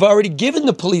 we've already given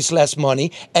the police less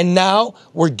money, and now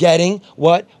we're getting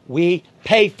what we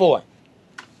pay for.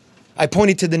 I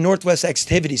pointed to the Northwest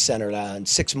Activity Center on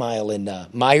 6 Mile in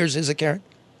Myers, is it, Karen?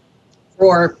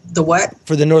 For the what?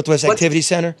 For the Northwest Activity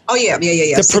Center. Oh, yeah.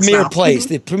 The premier place,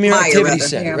 the premier activity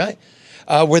center, right?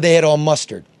 Where they had all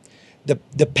mustered.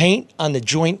 The paint on the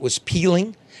joint was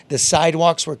peeling. The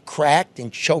sidewalks were cracked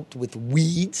and choked with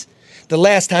weeds. The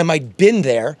last time I'd been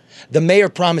there, the mayor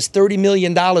promised $30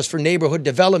 million for neighborhood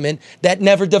development that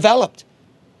never developed.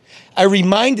 I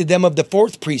reminded them of the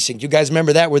 4th precinct. You guys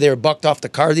remember that, where they were bucked off the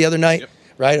car the other night,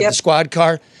 right? Of the squad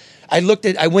car. I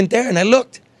went there and I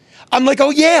looked. I'm like, oh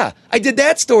yeah, I did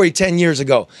that story 10 years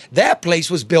ago. That place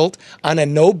was built on a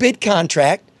no-bid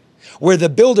contract where the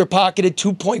builder pocketed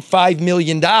 $2.5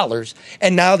 million,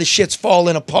 and now the shit's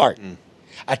falling apart.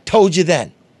 I told you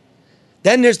then.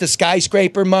 Then there's the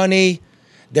skyscraper money.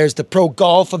 There's the pro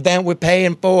golf event we're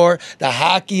paying for, the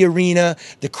hockey arena,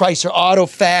 the Chrysler Auto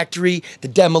Factory, the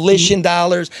demolition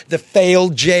dollars, the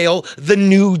failed jail, the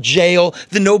new jail,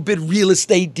 the no-bid real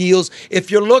estate deals. If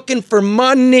you're looking for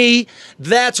money,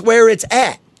 that's where it's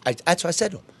at. That's what I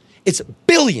said to him. It's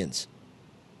billions.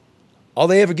 All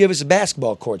they ever give us is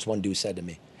basketball courts, one dude said to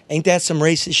me. Ain't that some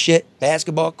racist shit,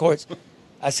 basketball courts?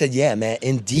 I said, yeah, man,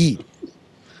 indeed.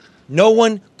 No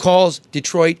one calls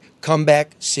Detroit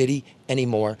comeback city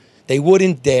anymore. They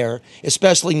wouldn't dare,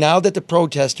 especially now that the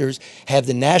protesters have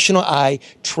the national eye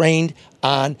trained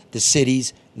on the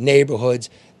city's neighborhoods,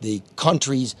 the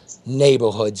country's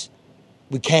neighborhoods.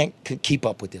 We can't keep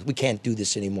up with this. We can't do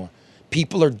this anymore.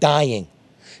 People are dying.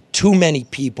 Too many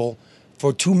people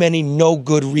for too many no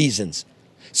good reasons.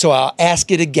 So I'll ask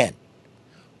it again.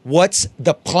 What's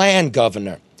the plan,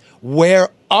 Governor? Where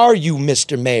are you,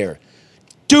 Mr. Mayor?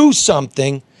 Do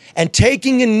something. And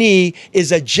taking a knee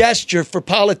is a gesture for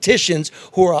politicians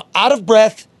who are out of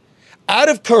breath, out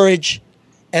of courage,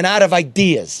 and out of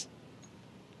ideas.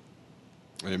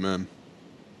 Amen.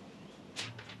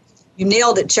 You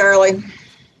nailed it, Charlie.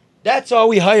 That's all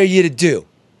we hire you to do.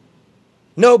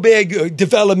 No big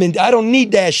development. I don't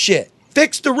need that shit.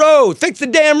 Fix the road. Fix the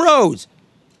damn roads.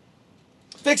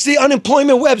 Fix the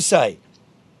unemployment website.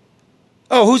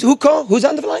 Oh, who called? Who's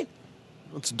on the line?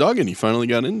 It's Duggan. He finally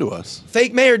got into us.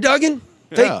 Fake Mayor Duggan?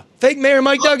 Yeah. Fake Mayor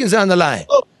Mike Duggan's on the line.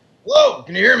 Whoa,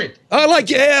 can you hear me? I like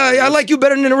you. I like you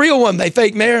better than the real one,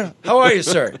 Fake Mayor. How are you,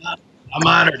 sir? I'm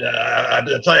honored. I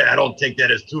tell you, I don't take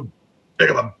that as too big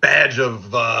of a badge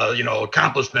of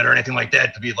accomplishment or anything like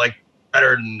that to be like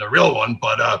better than the real one.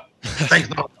 But thanks.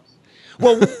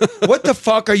 Well, what the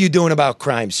fuck are you doing about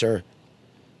crime, sir?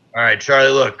 All right,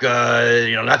 Charlie. Look,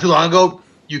 not too long ago,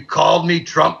 you called me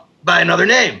Trump by another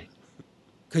name.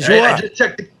 Because you are. I just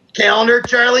checked the calendar,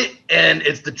 Charlie, and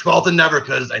it's the 12th and never.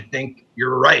 Because I think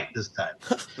you're right this time.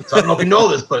 So I don't know if you know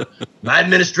this, but my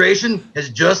administration has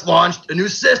just launched a new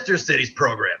Sister Cities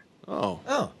program. Oh.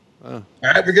 Oh. All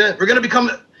right, we're gonna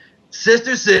become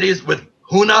sister cities with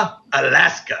Hoonah,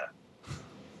 Alaska.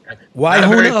 Why Not a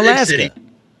very Hoonah, big Alaska? city.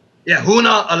 Yeah,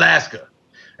 Hoonah, Alaska.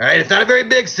 All right, it's not a very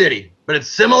big city, but it's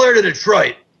similar to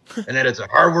Detroit, in that it's a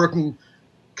hardworking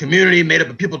community made up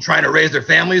of people trying to raise their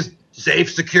families,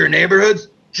 safe, secure neighborhoods,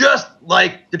 just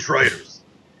like Detroiters.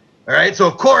 All right, so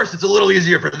of course it's a little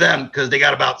easier for them because they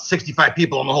got about 65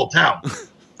 people in the whole town.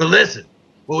 But listen.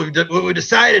 What we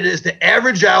decided is to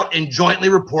average out and jointly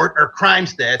report our crime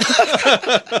stats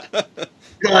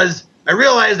because I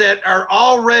realized that our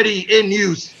already in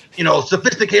use,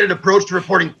 sophisticated approach to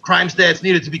reporting crime stats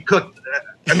needed to be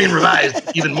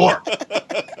revised even more.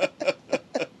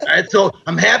 All right, so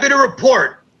I'm happy to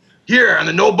report here on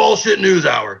the No Bullshit News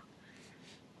Hour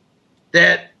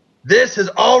that this has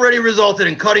already resulted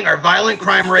in cutting our violent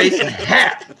crime rate in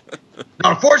half. Now,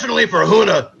 unfortunately for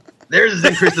Hoonah, theirs has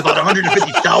increased about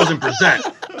 150,000%.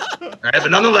 All right, but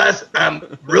nonetheless,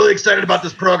 I'm really excited about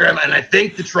this program, and I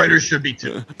think Detroiters should be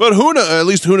too. But at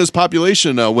least Hoonah's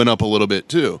population went up a little bit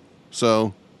too.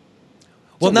 So,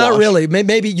 well, not really.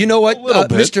 Maybe you know what,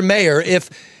 Mr. Mayor. If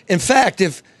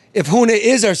Hoonah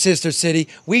is our sister city,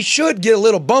 we should get a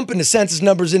little bump in the census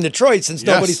numbers in Detroit since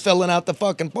nobody's filling out the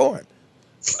fucking form.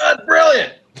 That's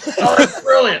brilliant. Oh, that's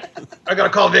brilliant. I gotta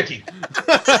call Vicky.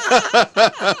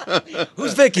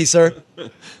 Who's Vicky, sir?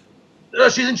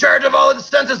 She's in charge of all of the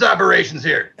census operations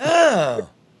here. Oh.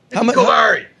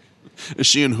 Kovari. Is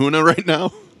she in Hoonah right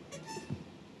now?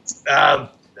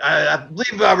 I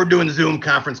believe we're doing Zoom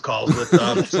conference calls with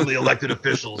some of the elected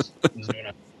officials.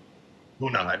 Hoonah.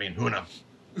 Hoonah.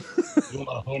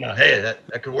 Hey,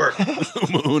 that could work.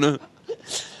 Hoonah.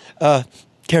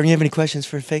 Karen, you have any questions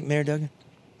for Fake Mayor Duggan?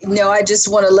 No, I just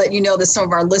want to let you know that some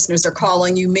of our listeners are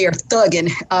calling you Mayor Thuggin.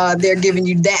 They're giving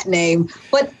you that name.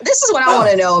 But this is what I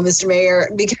want to know, Mr. Mayor,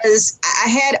 because I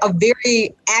had a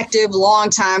very active,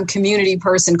 longtime community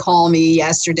person call me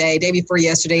day before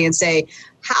yesterday, and say,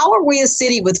 how are we a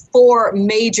city with 4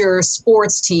 major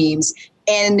sports teams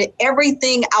and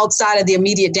everything outside of the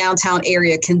immediate downtown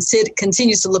area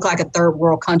continues to look like a third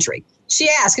world country? She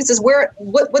asked, it says,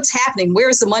 what's happening?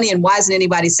 Where's the money, and why isn't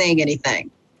anybody saying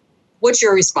anything? What's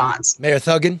your response? Mayor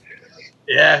Thuggin?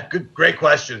 Yeah, great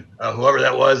question, whoever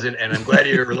that was, and I'm glad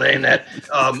you're relaying that.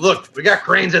 Look, we got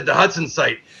cranes at the Hudson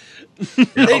site. So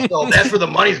that's where the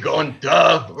money's going.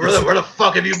 Duh. Where the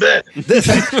fuck have you been?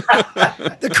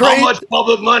 How much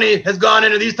public money has gone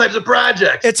into these types of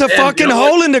projects? It's a fucking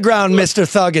hole in the ground, Mr.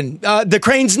 Thuggin. The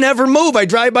cranes never move. I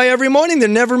drive by every morning. They're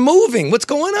never moving. What's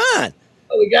going on?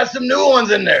 Well, we got some new ones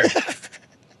in there.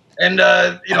 And,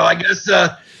 I guess...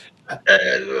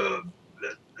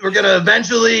 we're going to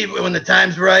eventually, when the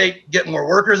time's right, get more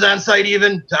workers on site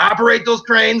even to operate those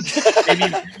cranes, maybe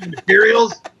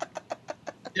materials.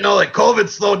 Like COVID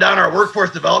slowed down our workforce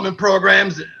development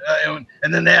programs.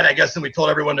 And then I guess, then we told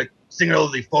everyone to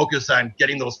singularly focus on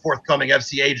getting those forthcoming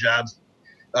FCA jobs.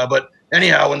 But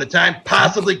anyhow, when the time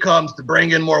possibly comes to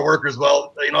bring in more workers,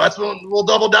 well, that's when we'll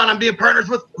double down on being partners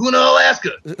with Hoonah,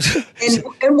 Alaska.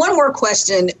 And one more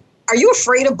question. Are you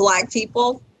afraid of black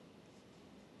people?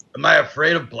 Am I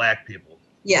afraid of black people?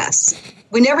 Yes.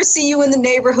 We never see you in the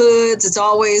neighborhoods. It's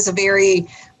always a very,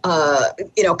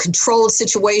 controlled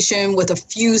situation with a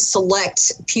few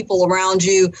select people around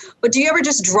you. But do you ever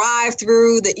just drive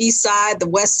through the east side, the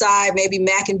west side, maybe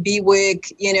Mack and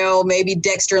Bewick, maybe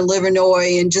Dexter and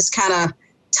Livernois, and just kind of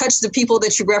touch the people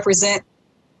that you represent?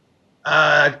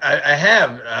 I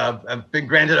have. I've been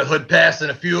granted a hood pass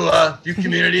in a few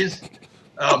communities.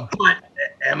 But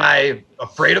am I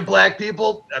afraid of black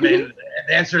people? I mean,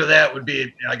 the answer to that would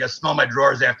be, I guess, smell my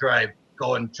drawers after I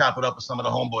go and chop it up with some of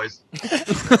the homeboys.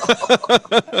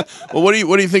 Well, what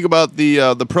do you think about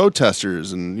the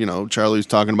protesters? And Charlie's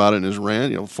talking about it in his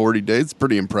rant. 40 days, it's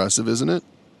pretty impressive, isn't it?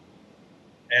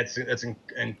 It's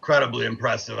incredibly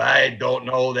impressive. I don't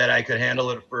know that I could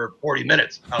handle it for 40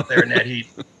 minutes out there in that heat.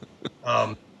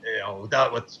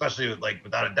 Especially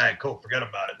without a Diet Coke, forget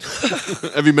about it.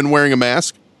 Have you been wearing a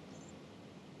mask?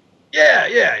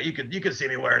 Yeah. You could see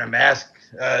me wearing a mask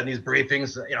in these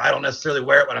briefings. I don't necessarily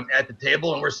wear it when I'm at the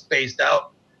table, and we're spaced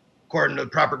out according to the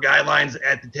proper guidelines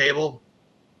at the table.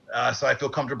 So I feel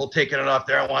comfortable taking it off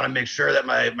there. I want to make sure that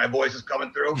my voice is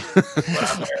coming through when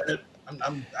I'm wearing it.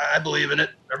 I believe in it.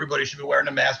 Everybody should be wearing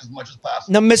a mask as much as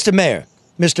possible. Now, Mr. Mayor,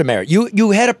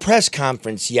 you had a press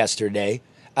conference yesterday.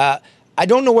 I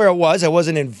don't know where it was. I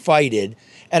wasn't invited.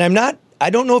 And I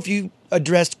don't know if you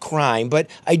addressed crime, but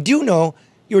I do know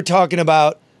you were talking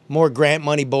about more grant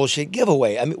money bullshit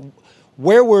giveaway. I mean,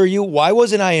 where were you? Why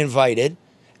wasn't I invited?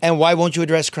 And why won't you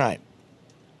address crime?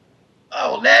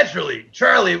 Oh, well, naturally.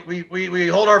 Charlie, we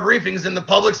hold our briefings in the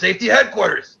public safety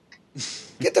headquarters.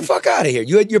 Get the fuck out of here.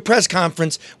 Your press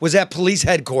conference was at police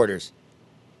headquarters.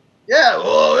 Yeah,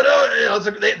 well,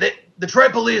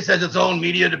 Detroit Police has its own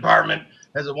media department,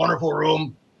 has a wonderful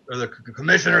room where the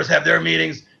commissioners have their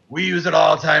meetings. We use it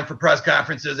all the time for press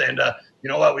conferences, and you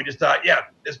know what? We just thought, yeah,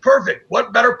 it's perfect.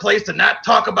 What better place to not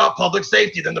talk about public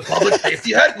safety than the public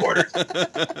safety headquarters?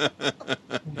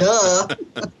 Duh.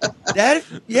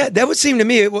 That would seem to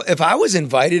me, if I was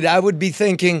invited, I would be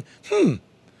thinking,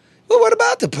 well, what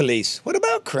about the police? What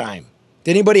about crime?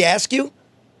 Did anybody ask you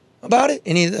about it?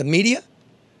 Any of the media?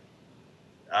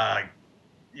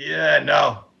 Yeah,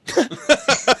 no.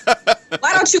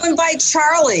 Why don't you invite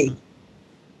Charlie?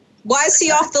 Why is he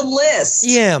off the list?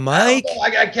 Yeah, Mike.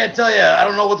 I can't tell you. I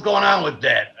don't know what's going on with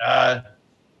that. I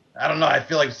don't know. I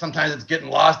feel like sometimes it's getting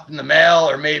lost in the mail,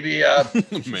 or maybe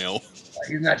mail.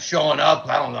 He's not showing up.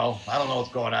 I don't know. I don't know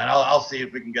what's going on. I'll see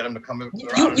if we can get him to come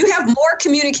around. You have more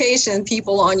communication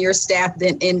people on your staff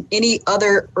than in any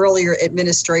other earlier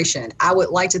administration. I would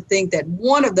like to think that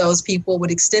one of those people would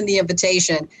extend the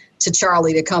invitation to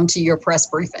Charlie to come to your press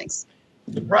briefings.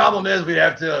 The problem is we'd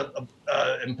have to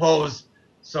impose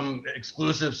some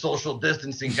exclusive social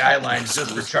distancing guidelines just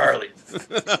for Charlie.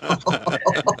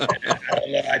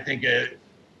 I think,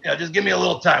 just give me a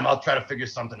little time. I'll try to figure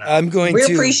something out. We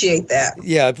appreciate that.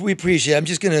 Yeah, we appreciate it. I'm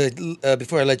just going to,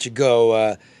 before I let you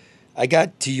go, I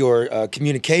got to your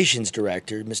communications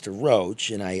director, Mr.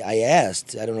 Roach, and I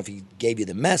asked, I don't know if he gave you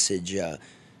the message, to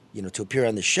appear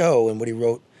on the show, and what he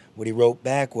wrote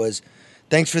back was,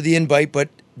 thanks for the invite, but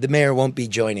the mayor won't be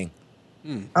joining.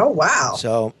 Oh, wow.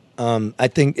 So I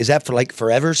think, is that for like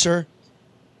forever, sir?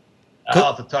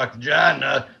 I'll have to talk to John.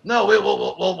 No,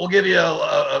 we'll give you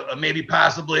a maybe,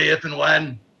 possibly, if and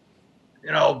when,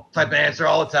 type of answer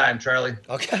all the time, Charlie.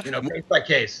 Okay. Case by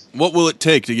case. What will it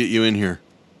take to get you in here?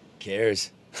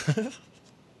 Cares.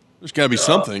 There's got to be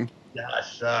something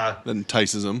Gosh. that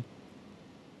entices them.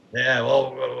 Yeah,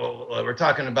 well, we're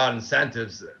talking about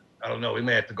incentives. I don't know. We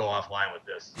may have to go offline with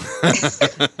this. I think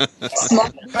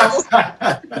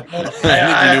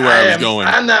you knew where I was going.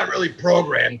 I'm not really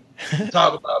programmed to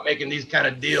talk about making these kind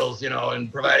of deals,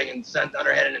 and providing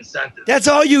underhanded incentives. That's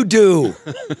all you do.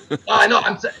 I know.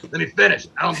 Let me finish.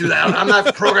 I don't do that. I'm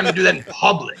not programmed to do that in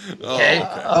public. Okay.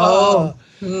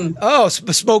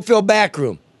 Smoke-filled back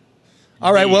room.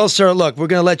 All right. Well, sir, look, we're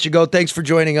going to let you go. Thanks for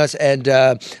joining us. And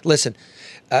listen,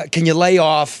 can you lay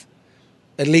off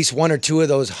at least one or two of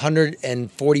those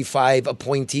 145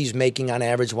 appointees making on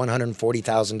average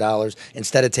 $140,000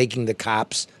 instead of taking the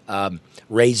cops'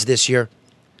 raise this year?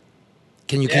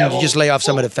 Can you just lay off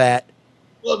some of the fat?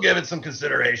 We'll give it some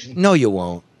consideration. No, you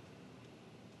won't.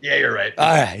 Yeah, you're right.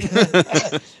 All right.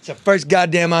 It's the first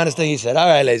goddamn honest thing he said. All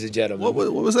right, ladies and gentlemen.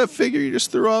 What was that figure you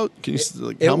just threw out? Can you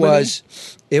It was.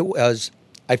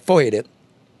 I FOIA'd it.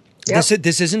 Yep.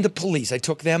 This isn't the police. I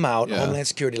took them out, Homeland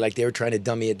Security, like they were trying to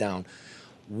dummy it down.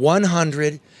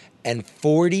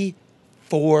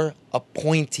 144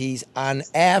 appointees on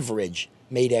average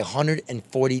made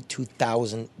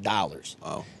 $142,000.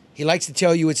 Wow. He likes to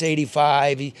tell you it's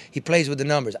 85. He plays with the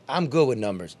numbers. I'm good with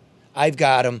numbers. I've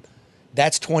got them.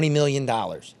 That's $20 million.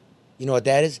 You know what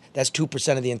that is? That's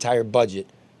 2% of the entire budget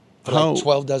for like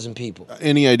 12 dozen people.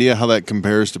 Any idea how that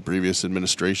compares to previous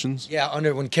administrations? Yeah,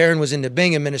 when Karen was in the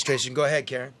Bing administration. Go ahead,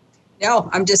 Karen. No,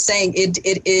 I'm just saying it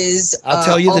is. I'll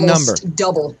tell you the number.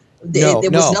 Double.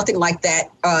 There was nothing like that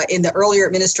in the earlier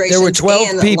administration. There were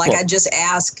 12 people. Like I just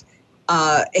asked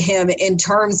him in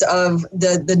terms of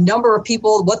the number of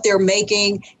people, what they're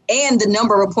making, and the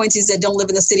number of appointees that don't live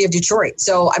in the city of Detroit.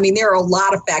 So, I mean, there are a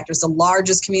lot of factors. The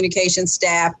largest communication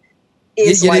staff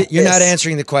is You're not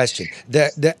answering the question.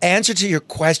 The answer to your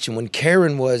question, when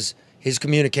Karen was his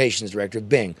communications director of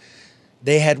Bing,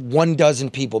 they had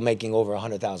 12 people making over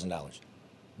 $100,000.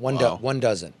 One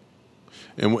dozen.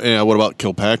 And what about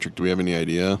Kilpatrick? Do we have any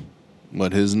idea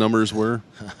what his numbers were?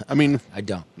 I mean, I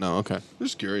don't. No, okay.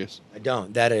 Just curious. I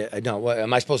don't. I don't. What,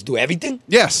 am I supposed to do everything?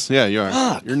 Yes. Yeah, you are.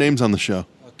 Fuck. Your name's on the show.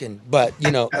 But,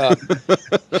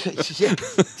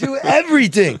 do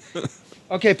everything.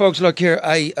 Okay, folks, look here.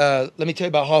 Let me tell you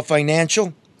about Hall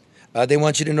Financial. They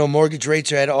want you to know mortgage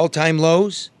rates are at all-time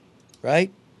lows,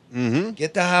 right? Mm-hmm.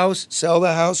 Get the house, sell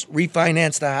the house,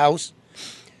 refinance the house,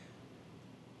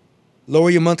 lower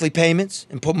your monthly payments,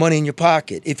 and put money in your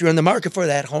pocket. If you're in the market for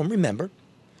that home, remember,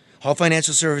 Hall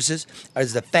Financial Services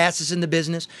is the fastest in the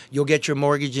business. You'll get your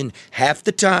mortgage in half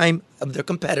the time of their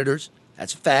competitors.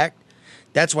 That's a fact.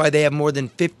 That's why they have more than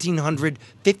 1,500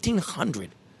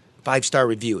 five-star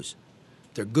reviews.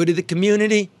 They're good to the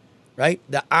community, right?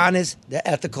 They're honest, they're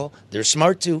ethical, they're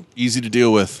smart too. Easy to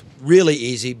deal with. Really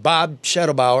easy. Bob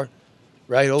Schettelbauer,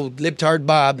 right? Old libtard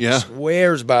Bob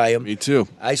swears by him. Me too.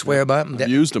 I swear by him. I've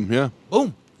used them, yeah.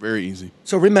 Boom. Very easy.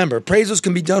 So remember, appraisals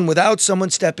can be done without someone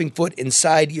stepping foot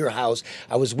inside your house.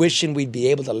 I was wishing we'd be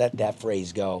able to let that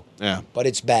phrase go. Yeah. But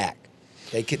it's back.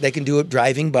 They can do it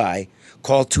driving by.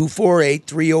 Call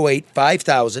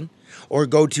 248-308-5000 or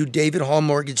go to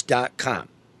davidhallmortgage.com.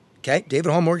 Okay?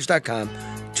 davidhallmortgage.com,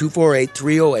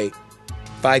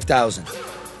 248-308-5000.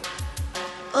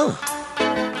 Oh.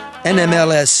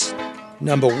 NMLS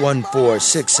number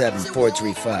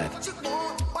 1467435.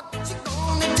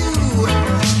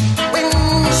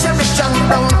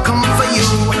 Come for you.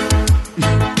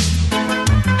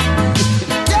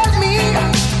 Tell me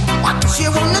what you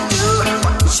wanna do,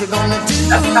 what you gonna do.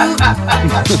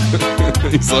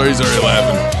 He's already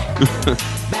laughing.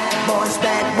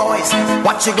 Bad boys,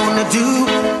 what you gonna do,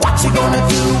 what you gonna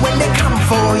do when they come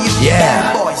for you.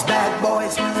 Yeah. Bad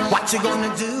boys, what you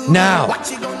gonna do, Now, what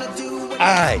you gonna do when all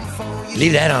right,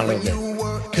 leave that on a little bit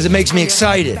because it makes me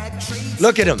excited.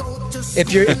 Look at him.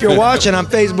 If you're watching on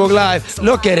Facebook Live,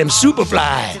 look at him,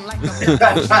 Superfly.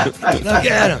 Look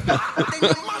at him,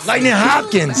 Lightning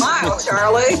Hopkins. Smile,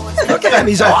 Charlie. Look at him,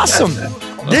 he's awesome.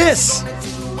 This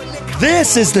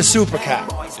is the Super Cop.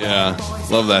 Yeah,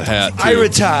 love that hat too. Ira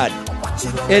Todd,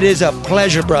 it is a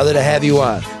pleasure, brother, to have you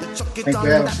on.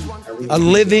 A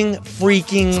living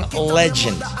freaking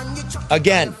legend.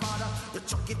 Again,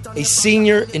 a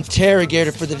senior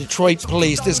interrogator for the Detroit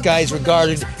Police. This guy is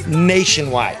regarded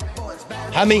nationwide.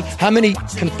 How many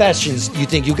confessions do you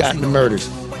think you got in the murders?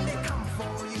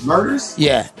 Murders?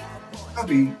 Yeah.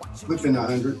 Probably within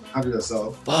 100 or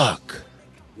so. Fuck.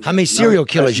 How many serial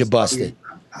killers you busted?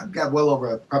 I've got well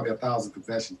over probably 1,000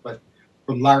 confessions, but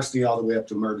from larceny all the way up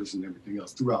to murders and everything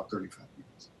else throughout 35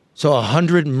 years. So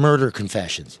 100 murder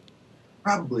confessions.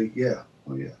 Probably, yeah.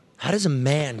 Oh, yeah. How does a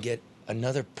man get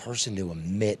another person to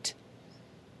admit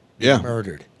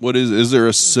murdered? What is there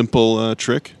a simple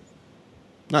trick?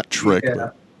 Not trick, Yeah.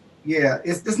 but Yeah,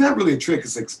 it's not really a trick.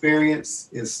 It's experience,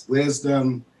 it's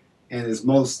wisdom, and it's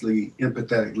mostly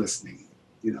empathetic listening.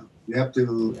 You know, you have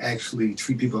to actually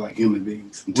treat people like human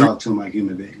beings and talk to them like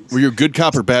human beings. were you a good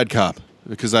cop or bad cop?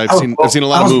 Because I've I was seen both. a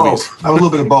lot I of was movies. both. I was a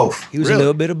little bit of both. He was a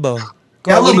little bit of both.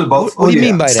 Yeah, a little bit of both. What do you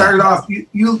mean by that? Started off,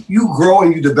 you grow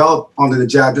and you develop onto the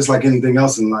job just like anything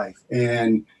else in life.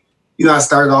 And, you know, I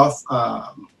started off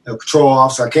a patrol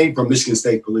officer. I came from Michigan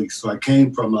State Police. So I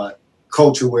came from a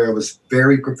culture where it was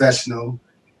very professional,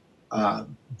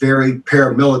 very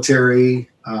paramilitary,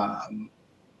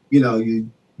 you know,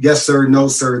 yes, sir, no,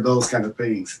 sir, those kind of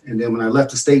things. And then when I left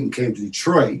the state and came to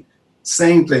Detroit,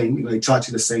 same thing, you know, they taught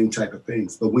you the same type of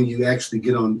things. But when you actually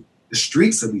get on the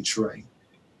streets of Detroit,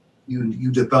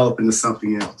 you develop into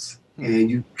something else.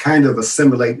 And you kind of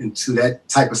assimilate into that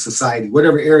type of society,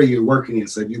 whatever area you're working in.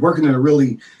 So if you're working in a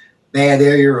really bad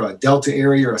area or a Delta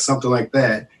area or something like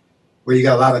that, where you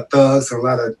got a lot of thugs and a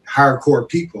lot of hardcore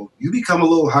people, you become a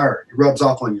little hard. It rubs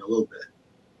off on you a little bit.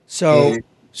 So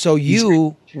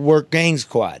you work gang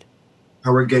squad.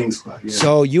 I work gang squad, yeah.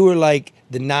 So you were like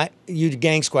you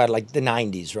gang squad like the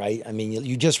 90s, right? I mean,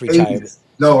 you just retired. 80s.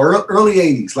 No, early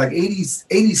 80s, like 80s,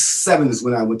 87 is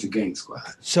when I went to gang squad.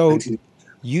 So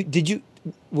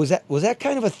was that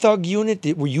kind of a thug unit?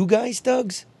 Were you guys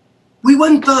thugs? We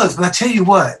wasn't thugs, but I tell you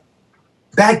what,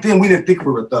 back then we didn't think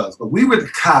we were thugs, but we were the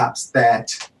cops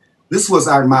that, this was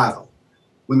our motto.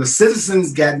 When the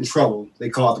citizens got in trouble, they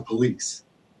called the police.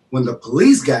 When the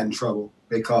police got in trouble,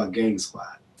 they called gang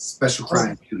squad, special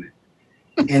crime unit.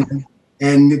 And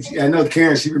And I know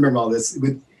Karen, she remember all this.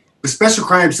 With the special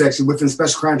crime section, within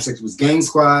special crime section was gang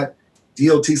squad,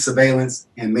 DOT surveillance,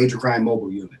 and major crime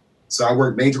mobile unit. So I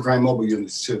worked major crime mobile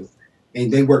units too.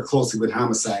 And they work closely with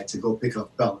homicide to go pick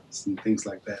up felons and things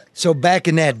like that. So back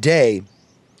in that day,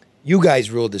 you guys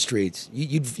ruled the streets.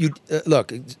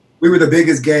 Look. We were the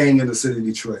biggest gang in the city of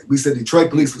Detroit. We said Detroit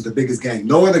police was the biggest gang.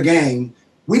 No other gang.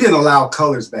 We didn't allow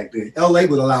colors back then. LA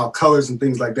would allow colors and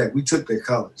things like that. We took their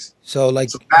colors. So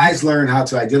guys learned how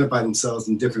to identify themselves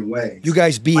in different ways. You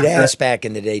guys beat ass back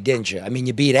in the day, didn't you? I mean,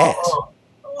 you beat ass.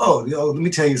 Let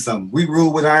me tell you something. We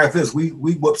ruled with iron fist. We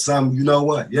whooped some, you know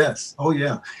what? Yes. Oh,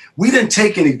 yeah. We didn't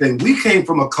take anything. We came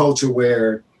from a culture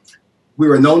where we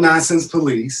were no-nonsense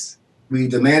police. We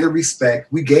demanded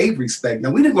respect. We gave respect.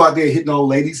 Now, we didn't go out there hitting old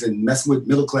ladies and messing with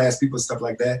middle-class people and stuff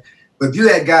like that. But if you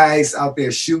had guys out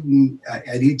there shooting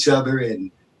at each other and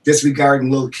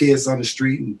disregarding little kids on the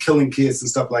street and killing kids and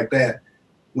stuff like that,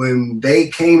 when they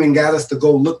came and got us to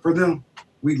go look for them,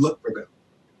 we looked for them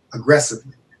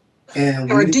aggressively. And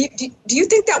do you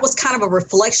think that was kind of a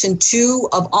reflection too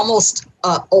of almost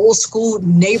old school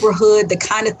neighborhood, the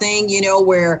kind of thing,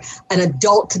 where an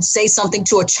adult could say something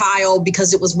to a child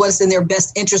because it was what's in their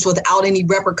best interest without any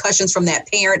repercussions from that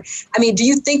parent? I mean, do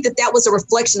you think that was a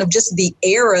reflection of just the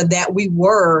era that we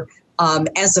were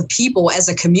as a people, as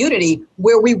a community,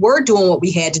 where we were doing what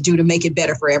we had to do to make it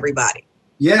better for everybody?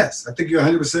 Yes, I think you're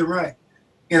 100% right.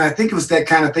 And I think it was that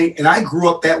kind of thing. And I grew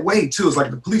up that way too. It's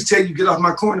like the police tell you, get off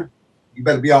my corner. You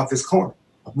better be off this corner.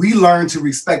 We learned to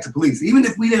respect the police. Even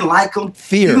if we didn't like them,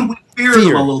 even we feared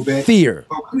them a little bit.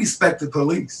 But we respect the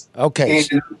police. Okay.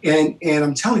 And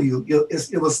I'm telling you,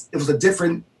 it was a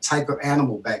different type of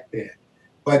animal back then.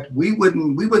 But we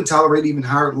wouldn't tolerate even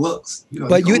hard looks.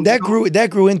 But that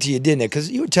grew into you, didn't it? Because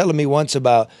you were telling me once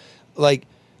about that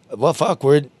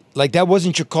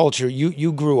wasn't your culture.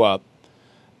 You grew up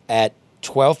at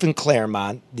 12th and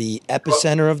Claremont, the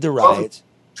epicenter of the riots.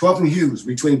 12th and Hughes,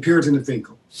 between Puritan and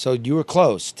Finkel. So you were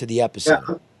close to the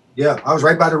epicenter. Yeah, I was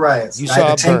right by the riots. I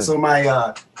had the tanks on my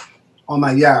yard,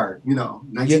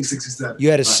 1967. You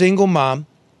had a single mom.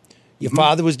 Your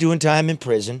father was doing time in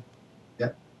prison.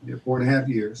 Yeah, 4.5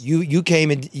 years. You came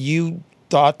and you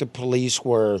thought the police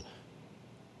were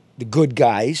the good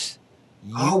guys.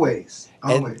 Always.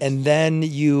 And then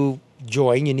you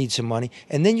join, you need some money.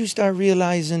 And then you start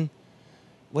realizing,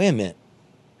 wait a minute.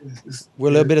 We're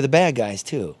a little bit of the bad guys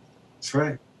too. That's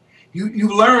right.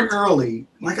 You learn early,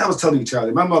 like I was telling you,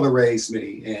 Charlie. My mother raised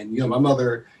me, and my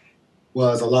mother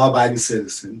was a law-abiding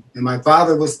citizen, and my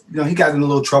father was, he got in a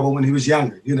little trouble when he was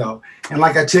younger, And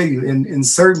like I tell you, in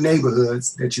certain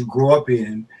neighborhoods that you grow up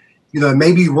in, it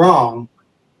may be wrong,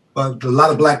 but a lot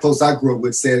of black folks I grew up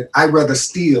with said, "I'd rather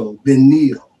steal than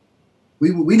kneel."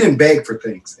 We didn't beg for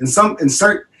things, in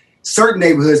certain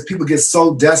neighborhoods, people get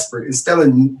so desperate, instead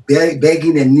of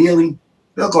begging and kneeling,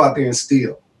 they'll go out there and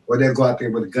steal, or they'll go out there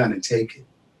with a gun and take it.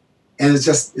 And it's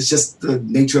just the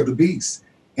nature of the beast.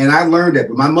 And I learned that,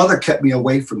 but my mother kept me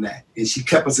away from that. And she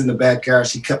kept us in the backyard.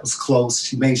 She kept us close.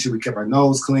 She made sure we kept our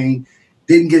nose clean,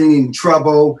 didn't get in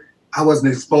trouble. I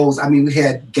wasn't exposed. I mean, we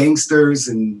had gangsters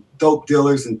and dope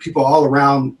dealers and people all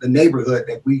around the neighborhood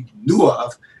that we knew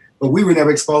of, but we were never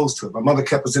exposed to it. My mother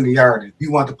kept us in the yard. If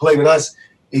you wanted to play with us,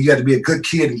 and you had to be a good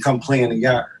kid and come play in the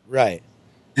yard. Right.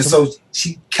 And so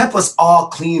she kept us all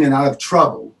clean and out of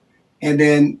trouble. And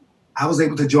then I was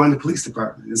able to join the police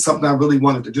department. It's something I really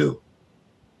wanted to do.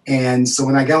 And so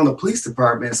when I got on the police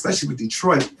department, especially with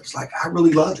Detroit, it was like, I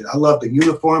really loved it. I loved the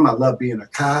uniform. I love being a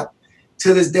cop.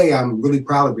 To this day, I'm really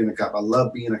proud of being a cop. I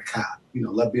love being a cop,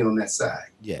 love being on that side.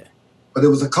 Yeah. But it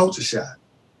was a culture shock.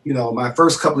 My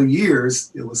first couple of years,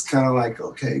 it was kind of like,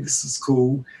 okay, this is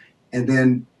cool. And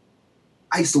then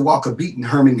I used to walk a beat in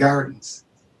Herman Gardens.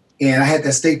 And I had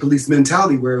that state police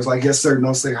mentality where it was like, yes, sir,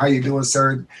 no, sir, how you doing,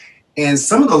 sir? And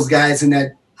some of those guys in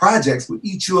that projects would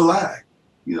eat you alive.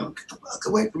 Get the fuck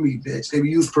away from me, bitch. They would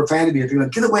use profanity. They're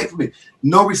like, get away from me.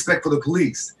 No respect for the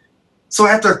police. So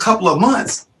after a couple of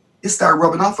months, it started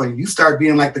rubbing off on you. You start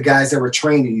being like the guys that were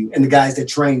training you and the guys that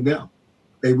trained them.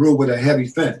 They ruled with a heavy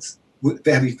fist.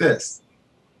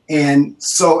 And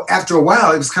so after a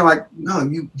while, it was kind of like, no,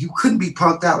 you couldn't be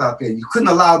punked out there. You couldn't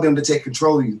allow them to take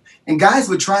control of you. And guys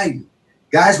would try you.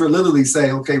 Guys would literally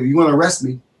say, okay, well, you want to arrest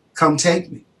me? Come take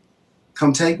me.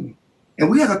 Come take me. And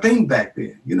we had a thing back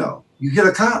then. You hit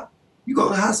a cop, you go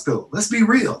to the hospital. Let's be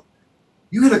real.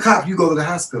 You hit a cop, you go to the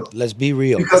hospital. Let's be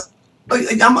real. Because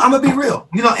I'm going to be real.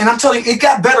 And I'm telling you, it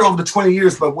got better over the 20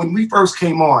 years. But when we first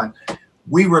came on,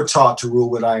 we were taught to rule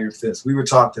with iron fist. We were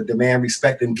taught to demand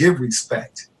respect and give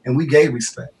respect. And we gave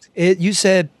respect. You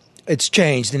said it's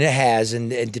changed, and it has. And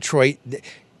Detroit,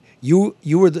 You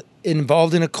were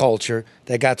involved in a culture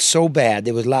that got so bad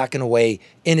they was locking away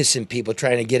innocent people,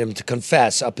 trying to get them to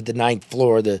confess up at the 9th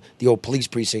floor of the old police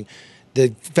precinct.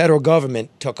 The federal government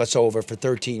took us over for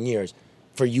 13 years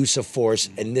for use of force,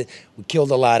 and we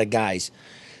killed a lot of guys.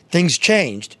 Things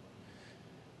changed.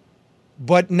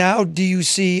 But now do you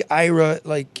see, Ira,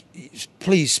 like,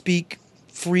 please speak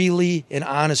freely and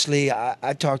honestly.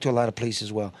 I talk to a lot of police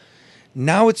as well.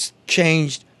 Now it's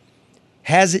changed.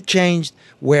 Has it changed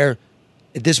where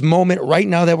at this moment right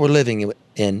now that we're living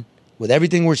in, with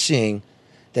everything we're seeing,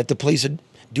 that the police are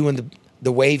doing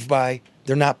the wave by?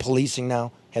 They're not policing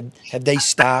now. Have they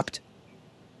stopped?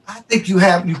 I think you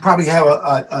probably have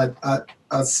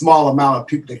a small amount of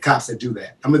people, the cops that do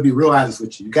that. I'm gonna be real honest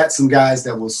with you. You got some guys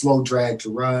that will slow drag to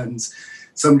runs.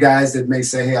 Some guys that may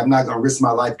say, hey, I'm not gonna risk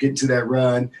my life getting to that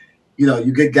run. You know,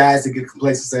 you get guys that get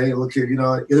complacent and say, hey, look here, you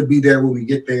know, it'll be there when we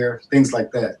get there, things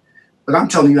like that. But I'm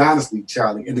telling you honestly,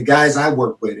 Charlie, and the guys I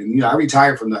work with, and, you know, I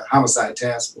retired from the homicide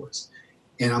task force,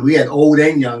 and we had old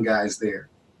and young guys there.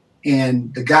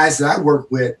 And the guys that I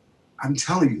work with, I'm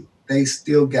telling you, they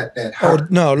still got that heart. Oh,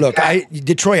 no, look,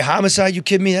 Detroit homicide, you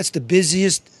kidding me? That's the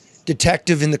busiest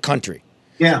detective in the country.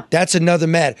 Yeah. That's another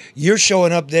matter. You're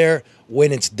showing up there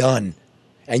when it's done,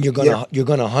 and you're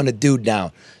gonna hunt a dude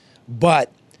down.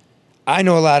 But I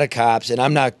know a lot of cops, and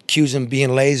I'm not accusing them of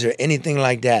being lazy or anything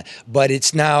like that, but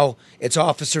it's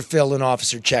Officer Phil and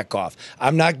Officer Chekhov.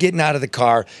 I'm not getting out of the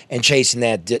car and chasing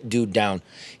that dude down.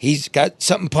 He's got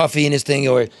something puffy in his thing,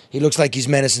 or he looks like he's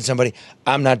menacing somebody.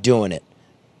 I'm not doing it.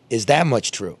 Is that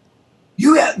much true?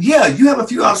 You have a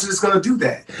few officers that's going to do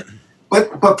that.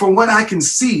 But from what I can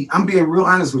see, I'm being real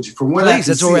honest with you. From what I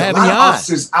can see, a lot of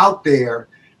officers out there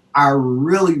are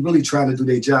really, really trying to do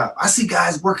their job. I see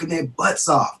guys working their butts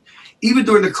off. Even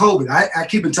during the COVID, I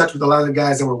keep in touch with a lot of the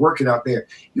guys that were working out there.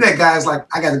 You had guys like,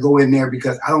 I got to go in there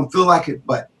because I don't feel like it,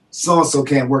 but so-and-so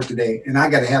can't work today, and I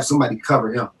got to have somebody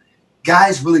cover him.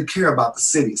 Guys really care about the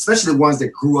city, especially the ones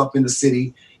that grew up in the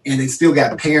city and they still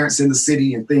got parents in the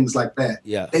city and things like that.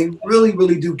 Yeah. They really,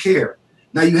 really do care.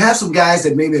 Now, you have some guys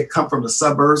that maybe come from the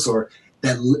suburbs or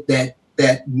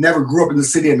that never grew up in the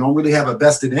city and don't really have a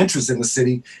vested interest in the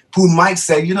city, who might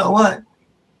say, you know what?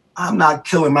 I'm not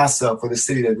killing myself for the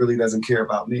city that really doesn't care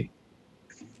about me.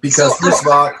 Because first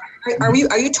of all, are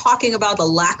you talking about the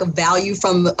lack of value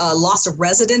from loss of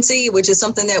residency, which is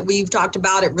something that we've talked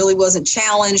about? It really wasn't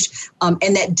challenged,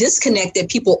 and that disconnect that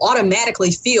people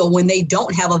automatically feel when they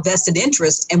don't have a vested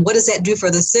interest. And what does that do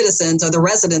for the citizens, or the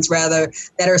residents rather,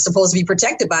 that are supposed to be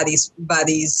protected by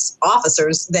these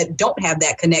officers that don't have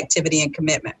that connectivity and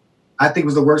commitment? I think it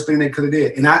was the worst thing they could have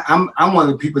did. And I'm one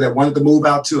of the people that wanted to move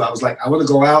out too. I was like, I want to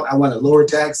go out. I wanted lower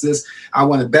taxes. I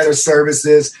wanted better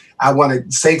services. I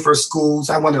wanted safer schools.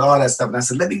 I wanted all that stuff. And I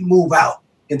said, let me move out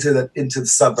into the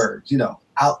suburbs, you know,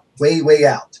 out, way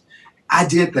out. I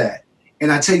did that.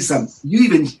 And I tell you something,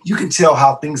 you can tell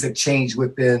how things have changed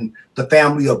within the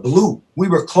family of Blue. We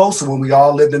were closer when we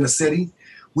all lived in the city.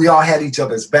 We all had each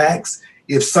other's backs.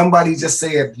 If somebody just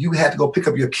say, if you had to go pick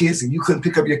up your kids and you couldn't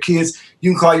pick up your kids,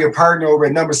 you can call your partner over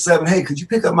at number 7. Hey, could you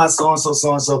pick up my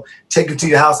so-and-so, take it to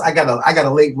your house? I got a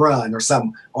late run or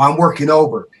something, or I'm working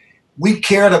over. We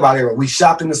cared about it. We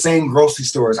shopped in the same grocery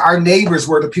stores. Our neighbors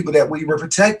were the people that we were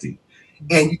protecting.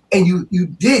 And you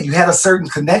had a certain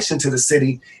connection to the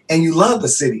city, and you loved the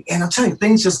city. And I'm telling you,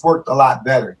 things just worked a lot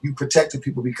better. You protected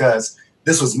people because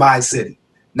this was my city.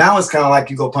 Now it's kind of like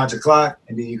you go punch a clock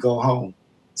and then you go home.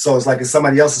 So it's like it's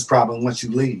somebody else's problem once you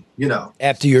leave, you know.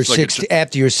 After your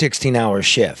 16-hour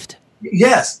shift.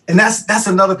 Yes, and that's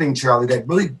another thing, Charlie, that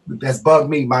really has bugged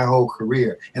me my whole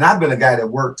career. And I've been a guy that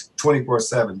worked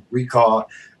 24/7, recall.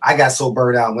 I got so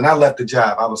burnt out. When I left the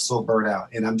job, I was so burnt out,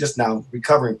 and I'm just now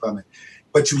recovering from it.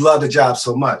 But you love the job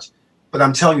so much. But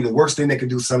I'm telling you, the worst thing they can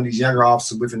do some of these younger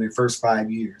officers within their first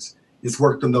 5 years is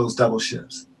work them those double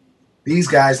shifts. These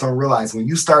guys don't realize when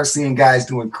you start seeing guys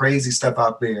doing crazy stuff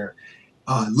out there,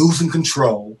 losing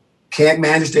control, can't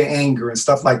manage their anger and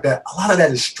stuff like that. A lot of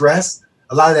that is stress.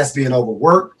 A lot of that's being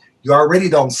overworked. You already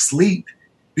don't sleep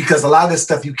because a lot of this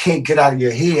stuff you can't get out of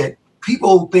your head.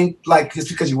 People think like just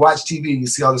because you watch TV and you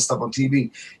see all this stuff on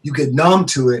TV, you get numb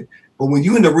to it. But when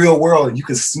you're in the real world, you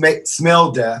can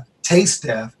smell death, taste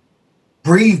death,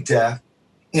 breathe death,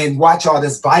 and watch all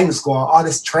this violence go on, all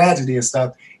this tragedy and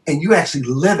stuff, and you actually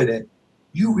live in it.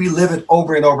 You relive it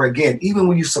over and over again. Even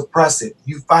when you suppress it,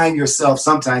 you find yourself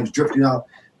sometimes drifting out,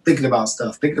 thinking about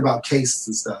stuff, thinking about cases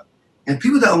and stuff. And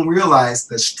people don't realize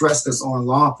the stress that's on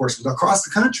law enforcement across the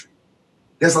country.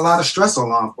 There's a lot of stress on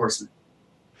law enforcement.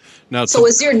 Now, so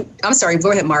I'm sorry,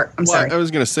 go ahead, Mark. I'm sorry. I was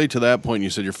going to say to that point, you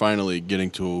said you're finally getting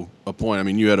to a point. I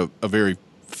mean, you had a very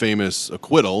famous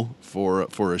acquittal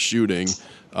for a shooting.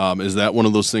 Is that one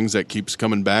of those things that keeps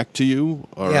coming back to you?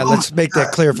 Or? Yeah, let's make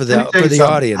that clear for the Let me tell you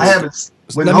something. audience. I haven't.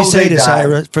 When Let me Jose say this, died,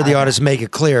 Ira, for the audience, make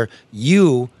it clear.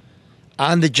 You,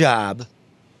 on the job,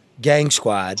 gang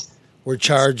squad, were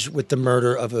charged with the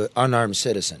murder of an unarmed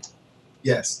citizen.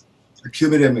 Yes, a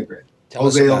Cuban immigrant, Tell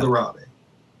us Jose about it. Eldorado,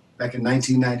 back in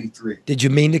 1993. Did you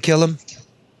mean to kill him?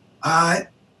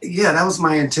 Yeah, that was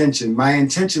my intention. My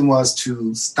intention was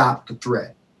to stop the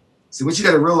threat. See, what you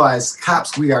got to realize,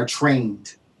 cops, we are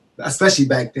trained, especially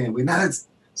back then. We're not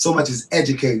so much as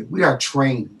educated. We are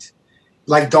trained.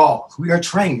 Like dogs, we are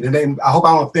trained. And then I hope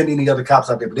I don't offend any other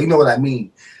cops out there, but they know what I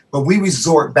mean. But we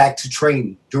resort back to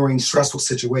training during stressful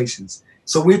situations.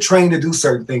 So we're trained to do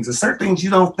certain things. And certain things you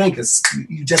don't think is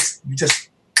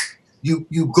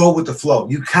you go with the flow.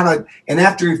 You kind of, and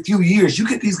after a few years, you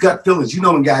get these gut feelings. You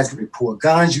know when guys can report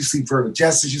guns, you see verbal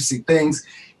gestures, you see things.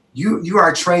 You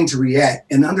are trained to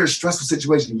react. And under a stressful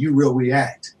situation, you will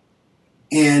react.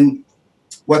 And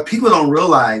what people don't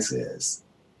realize is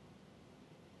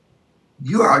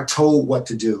you are told what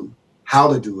to do,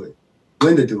 how to do it,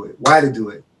 when to do it, why to do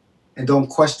it, and don't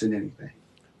question anything.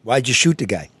 Why'd you shoot the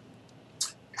guy?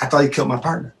 I thought he killed my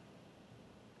partner.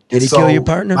 Did he kill your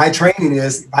partner? My training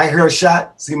is, if I hear a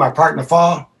shot, see my partner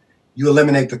fall, you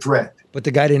eliminate the threat. But the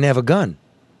guy didn't have a gun.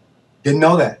 Didn't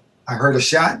know that. I heard a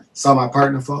shot, saw my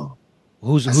partner fall.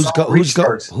 Whose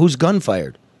gun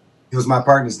fired? It was my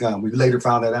partner's gun. We later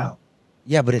found that out.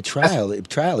 Yeah, but at trial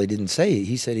he didn't say it.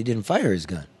 He said he didn't fire his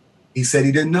gun. He said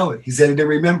he didn't know it. He said he didn't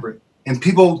remember it. And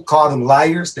people called him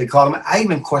liars. They called him, I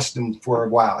even questioned him for a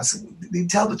while. I said, did he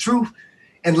tell the truth?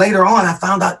 And later on, I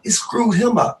found out it screwed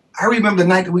him up. I remember the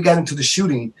night that we got into the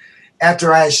shooting,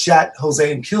 after I had shot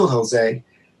Jose and killed Jose,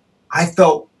 I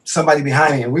felt somebody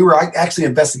behind me. And we were actually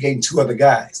investigating two other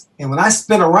guys. And when I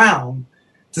spun around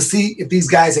to see if these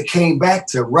guys had came back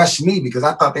to rush me, because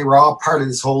I thought they were all part of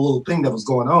this whole little thing that was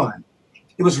going on,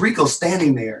 it was Rico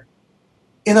standing there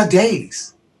in a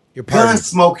daze. Gun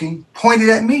smoking, pointed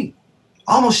at me.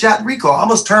 Almost shot Rico.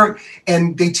 Almost turned,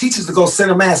 and they teach us to go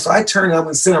center mass. So I turned up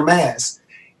in center mass,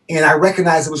 and I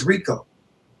recognized it was Rico.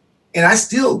 And I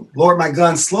still lowered my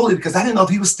gun slowly because I didn't know if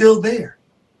he was still there.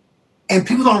 And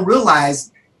people don't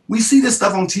realize, we see this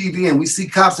stuff on TV, and we see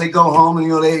cops, they go home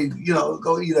and they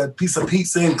go eat a piece of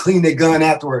pizza and clean their gun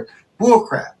afterward. Bull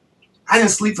crap. I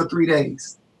didn't sleep for 3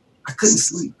 days. I couldn't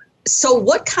sleep. So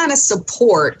what kind of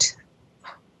support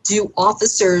do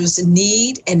officers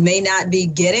need and may not be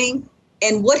getting?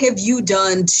 And what have you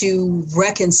done to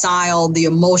reconcile the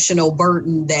emotional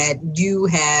burden that you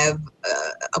have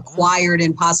acquired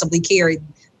and possibly carried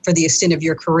for the extent of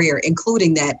your career,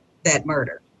 including that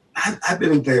murder? I've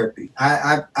been in therapy.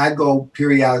 I go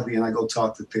periodically and I go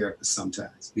talk to therapists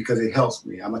sometimes because it helps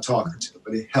me. I'm a talker too,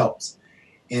 but it helps.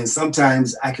 And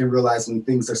sometimes I can realize when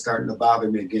things are starting to bother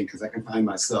me again, because I can find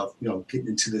myself, getting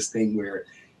into this thing where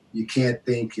you can't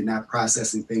think, you're not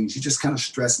processing things. You're just kind of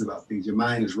stressing about things. Your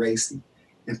mind is racing.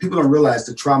 And people don't realize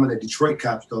the trauma that Detroit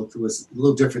cops go through is a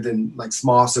little different than like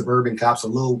small suburban cops or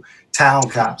little town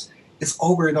cops. It's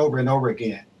over and over and over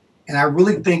again. And I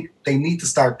really think they need to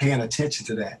start paying attention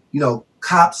to that.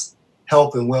 Cops'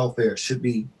 health and welfare should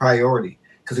be priority.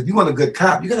 Because if you want a good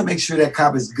cop, you got to make sure that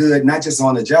cop is good, not just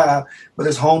on the job, but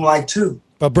his home life too.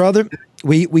 But brother,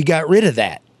 we got rid of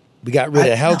that. We got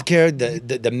rid of healthcare.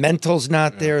 The mental's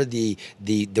not there. The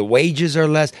wages are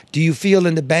less. Do you feel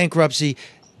in the bankruptcy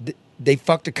they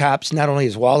fucked the cops, not only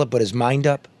his wallet but his mind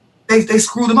up? They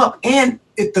screwed him up. And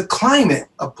if the climate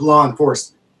of law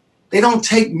enforcement, they don't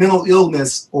take mental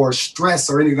illness or stress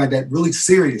or anything like that really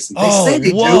seriously. They say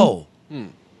they do,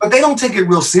 but they don't take it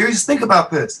real serious. Think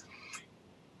about this.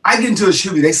 I get into a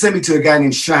shooting. They sent me to a guy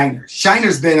named Shiner.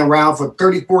 Shiner's been around for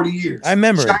 30, 40 years. I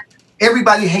remember.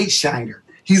 Everybody hates Shiner.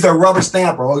 He's a rubber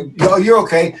stamper. Oh, you're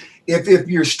okay. If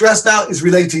you're stressed out, it's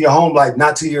related to your home life,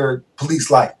 not to your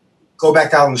police life. Go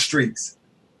back out on the streets.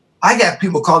 I got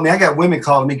people calling me. I got women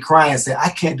calling me crying and saying, I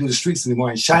can't do the streets anymore.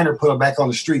 And Shiner put them back on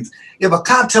the streets. If a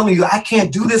cop telling you, I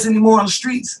can't do this anymore on the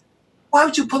streets, why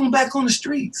would you put them back on the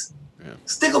streets? Yeah.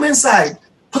 Stick them inside.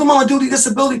 Put them on a duty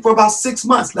disability for about 6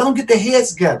 months. Let them get their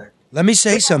heads together. Let me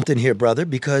say something here, brother,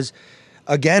 because,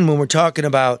 again, when we're talking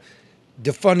about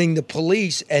defunding the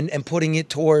police and putting it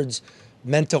towards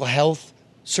mental health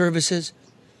services,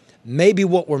 maybe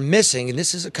what we're missing, and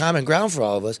this is a common ground for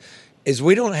all of us, is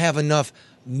we don't have enough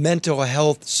mental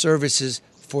health services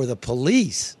for the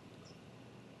police.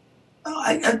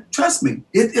 Trust me,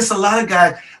 it's a lot of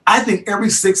guys. I think every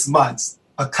 6 months,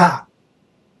 a cop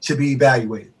should be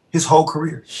evaluated, his whole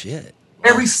career. Shit.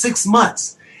 Every 6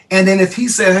 months. And then if he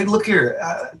said, hey, look here,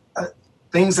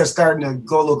 things are starting to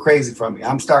go a little crazy for me.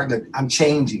 I'm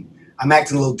changing. I'm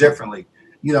acting a little differently.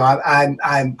 You know,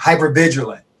 I'm hyper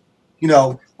vigilant. You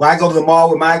know, when I go to the mall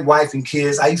with my wife and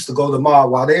kids, I used to go to the mall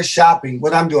while they're shopping.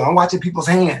 What I'm doing, I'm watching people's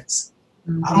hands.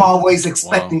 Mm-hmm. I'm always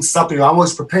expecting something. I'm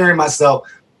always preparing myself.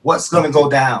 What's going to go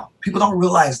down? People don't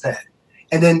realize that.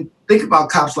 And then think about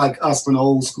cops like us from the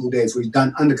old school days. I've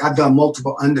done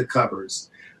multiple undercovers,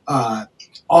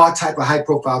 all type of high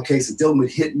profile cases, dealing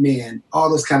with hitmen, all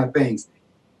those kind of things.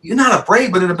 You're not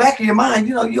afraid, but in the back of your mind,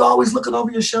 you know, you're always looking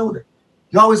over your shoulder.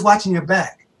 You're always watching your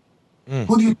back.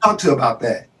 Who do you talk to about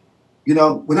that? You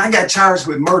know, when I got charged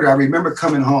with murder, I remember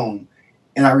coming home,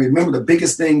 and I remember the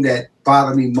biggest thing that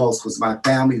bothered me most was my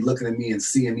family looking at me and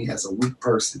seeing me as a weak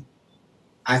person.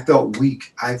 I felt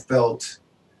weak. I felt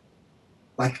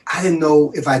like I didn't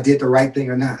know if I did the right thing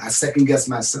or not. I second-guessed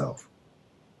myself.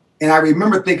 And I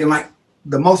remember thinking, like,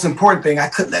 the most important thing, I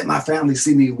couldn't let my family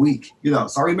see me weak. You know,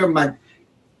 so I remember my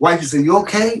wife said, "You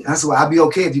okay?" And I said, "Well, I'll be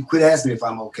okay if you quit asking me if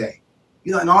I'm okay."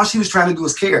 You know, and all she was trying to do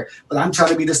was care. But I'm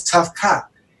trying to be this tough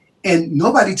cop. And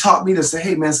nobody taught me to say,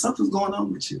 "Hey, man, something's going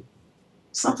on with you.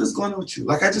 Something's going on with you."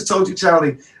 Like I just told you,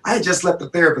 Charlie, I had just left the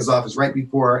therapist's office right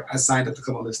before I signed up to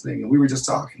come on this thing. And we were just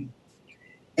talking.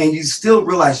 And you still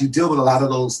realize you deal with a lot of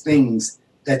those things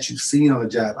that you've seen on the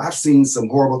job. I've seen some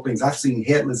horrible things. I've seen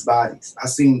headless bodies.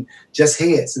 I've seen just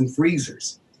heads in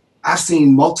freezers. I've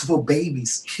seen multiple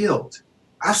babies killed.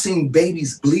 I've seen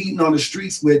babies bleeding on the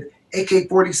streets with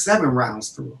AK-47 rounds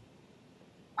through them.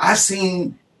 I've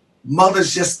seen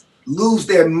mothers just lose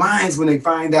their minds when they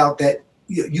find out that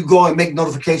you go and make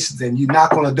notifications and you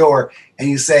knock on the door and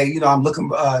you say, you know, "I'm looking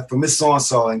for Miss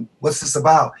So-and-so, and what's this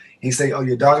about?" And you say, "Oh,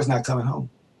 your daughter's not coming home.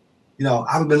 You know,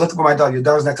 I've been looking for my daughter. Your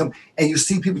daughter's not coming." And you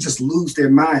see people just lose their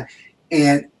mind.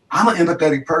 And I'm an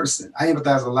empathetic person. I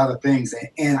empathize with a lot of things.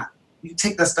 And you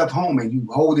take that stuff home and you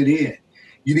hold it in.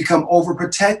 You become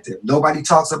overprotective. Nobody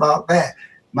talks about that.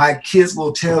 My kids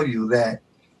will tell you that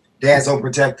Dad's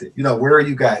overprotective. You know, where are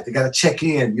you guys? They got to check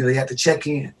in. You know, they have to check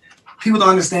in. People don't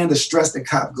understand the stress that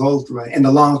cops go through in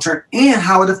the long term and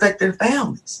how it affects their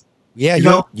families. Yeah,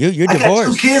 you're divorced. I got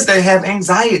 2 kids that have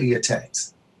anxiety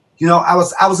attacks. You know, I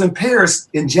was in Paris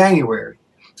in January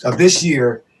of this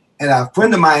year, and a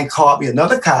friend of mine called me,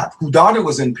 another cop whose daughter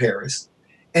was in Paris,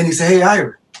 and he said, "Hey,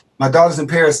 Ira, my daughter's in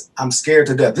Paris. I'm scared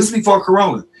to death." This is before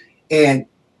Corona. And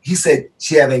he said,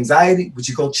 "She have anxiety, but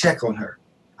you go check on her."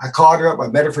 I called her up. I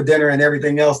met her for dinner and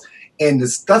everything else. And the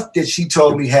stuff that she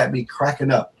told me had me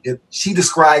cracking up. She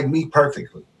described me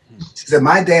perfectly. She said,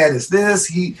 "My dad is this.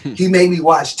 He made me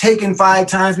watch Taken 5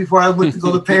 times before I went to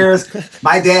go to Paris.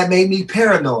 My dad made me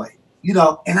paranoid." You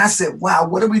know, and I said, "Wow,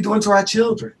 what are we doing to our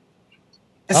children?"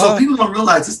 And so people don't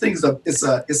realize this thing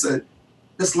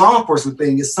this law enforcement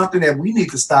thing is something that we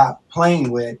need to stop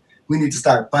playing with. We need to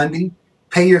start funding,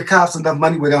 pay your cops enough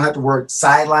money where they don't have to work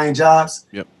sideline jobs.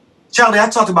 Yep. Charlie, I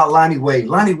talked about Lonnie Wade.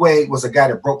 Lonnie Wade was a guy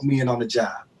that broke me in on the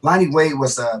job. Lonnie Wade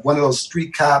was one of those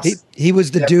street cops. He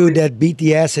was the dude that beat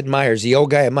the ass at Myers, the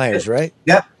old guy at Myers, right?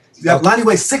 Yep. Okay. Lonnie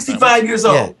Wade's 65 years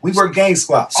old. Yeah. We were gang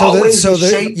squad.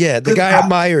 The guy at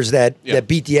Myers that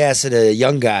beat the ass at a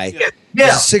young guy.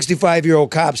 Yeah.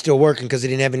 65-year-old cop still working because he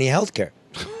didn't have any health care.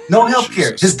 No health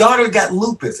care. His daughter got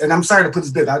lupus. And I'm sorry to put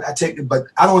this bit. I take it, but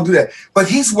I don't want to do that. But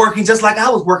he's working just like I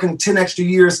was working 10 extra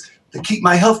years to keep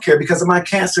my health care because of my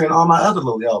cancer and all my other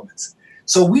little ailments.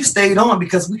 So we stayed on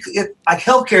because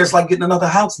health care is like getting another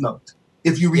house note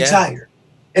if you retire.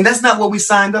 And that's not what we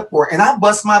signed up for. And I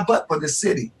bust my butt for this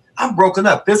city. I'm broken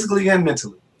up physically and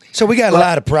mentally. So we got a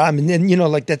lot of problems. And you know,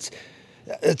 like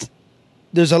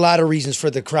there's a lot of reasons for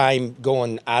the crime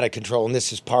going out of control, and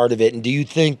this is part of it. And do you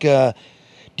think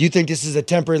this is a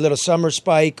temporary little summer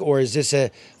spike, or is this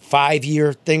a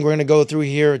 5-year thing we're going to go through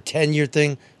here, a 10-year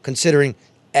thing, considering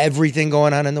everything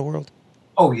going on in the world?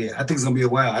 Oh yeah, I think it's gonna be a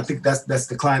while. I think that's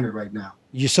the climate right now.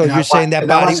 You're saying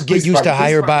that get used to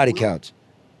higher body counts.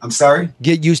 I'm sorry?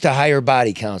 Get used to higher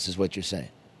body counts is what you're saying.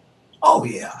 Oh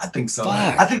yeah, I think so.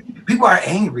 I think people are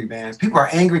angry, man. People are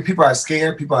angry. People are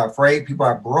scared. People are afraid. People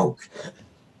are broke.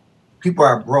 People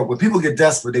are broke. When people get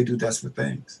desperate, they do desperate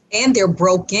things. And they're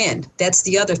broken. That's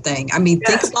the other thing. I mean,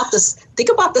 think about this. Think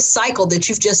about the cycle that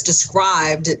you've just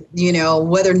described. You know,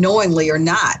 whether knowingly or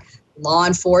not. Law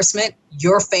enforcement,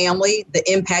 your family, the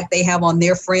impact they have on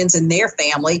their friends and their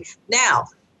family. Now,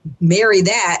 marry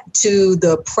that to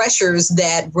the pressures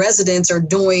that residents are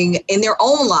doing in their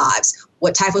own lives.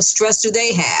 What type of stress do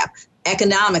they have?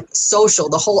 Economic, social,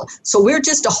 the whole. So we're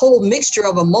just a whole mixture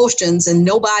of emotions, and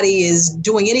nobody is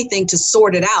doing anything to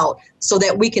sort it out so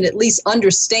that we can at least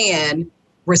understand,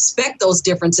 respect those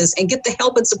differences, and get the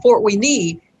help and support we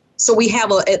need. So we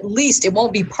have at least, it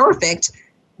won't be perfect,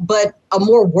 but a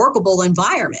more workable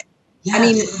environment. Yes. I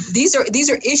mean, these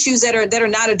are issues that are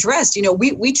not addressed. You know,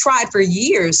 we tried for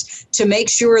years to make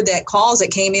sure that calls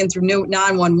that came in through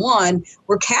 911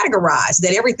 were categorized,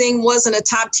 that everything wasn't a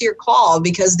top tier call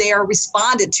because they are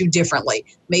responded to differently.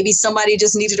 Maybe somebody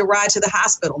just needed a ride to the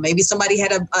hospital. Maybe somebody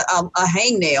had a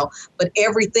hangnail, but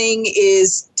everything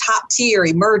is top tier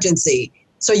emergency.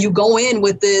 So you go in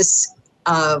with this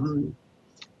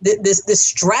this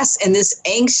stress and this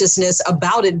anxiousness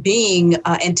about it being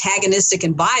antagonistic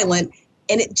and violent,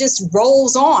 and it just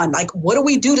rolls on. Like, what do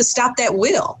we do to stop that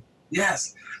will?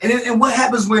 Yes. And what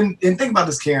happens when, and think about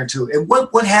this, Karen, too, and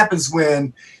what happens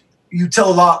when you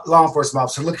tell a law enforcement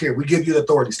officer, look here, we give you the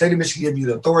authority, state of Michigan give you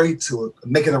the authority to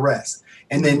make an arrest.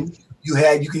 And then you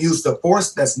can use the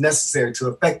force that's necessary to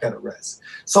effect that arrest.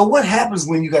 So what happens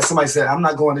when you got somebody say, I'm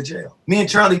not going to jail? Me and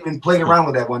Charlie even played around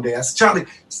with that one day. I said, Charlie,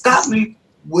 stop me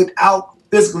without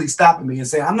physically stopping me and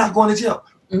saying, I'm not going to jail.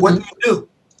 What do you do?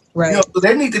 Right. You know, so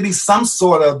there need to be some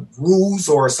sort of rules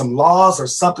or some laws or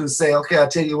something to say, okay, I'll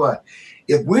tell you what,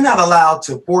 if we're not allowed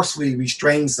to forcefully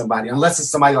restrain somebody, unless it's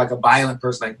somebody like a violent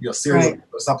person, like, you know, serial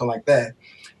or something like that,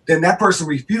 then that person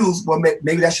refused, well,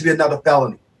 maybe that should be another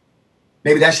felony.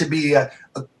 Maybe that should be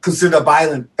considered a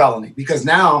violent felony, because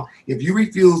now if you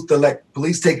refuse to let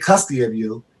police take custody of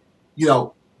you, you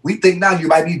know, we think now you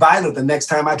might be violent the next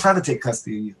time I try to take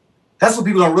custody of you. That's what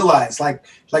people don't realize. Like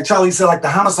Charlie said, like the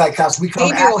homicide cops, we come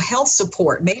behavioral health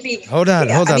support. Maybe hold on.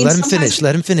 Let him finish.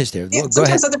 Let him finish there. Yeah, go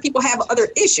sometimes ahead. other people have other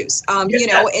issues, you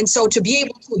know, and so to be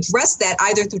able to address that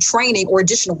either through training or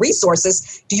additional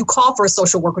resources, do you call for a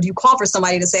social worker? Do you call for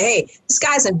somebody to say, hey, this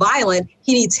guy isn't violent,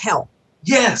 he needs help?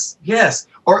 Yes.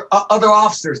 Or other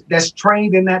officers that's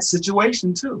trained in that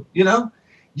situation too. You know,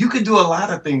 you can do a lot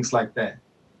of things like that.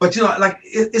 But, you know, like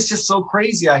it's just so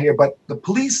crazy out here. But the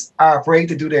police are afraid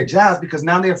to do their jobs because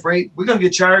now they're afraid we're going to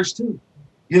get charged too.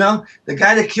 You know, the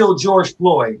guy that killed George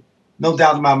Floyd, no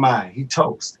doubt in my mind, he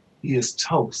is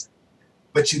toast.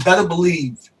 But you better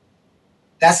believe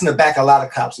that's in the back of a lot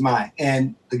of cops' mind.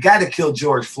 And the guy that killed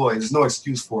George Floyd, there's no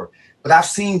excuse for it. But I've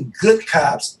seen good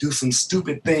cops do some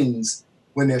stupid things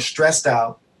when they're stressed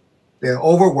out, they're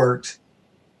overworked,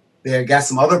 they got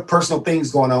some other personal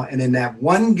things going on, and then that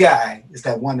one guy is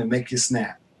that one to make you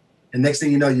snap. And next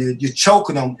thing you know, you're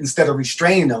choking them instead of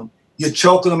restraining them. You're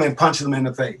choking them and punching them in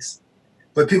the face.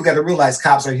 But people got to realize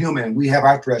cops are human, and we have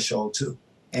our threshold too,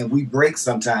 and we break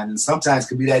sometimes. And sometimes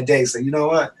could be that day. So you know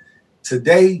what?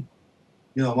 Today,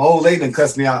 you know, my old lady done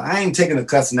cussed me out. I ain't taking a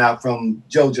cussing out from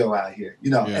JoJo out here. You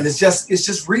know, and it's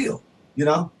just real. You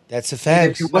know, that's a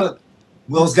fact. If you want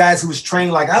those guys who was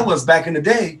trained like I was back in the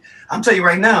day, I'm telling you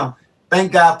right now,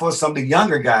 thank God for some of the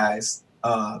younger guys.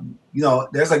 You know,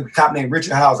 there's a cop named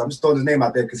Richard Hauser. I'm just throwing his name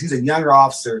out there because he's a younger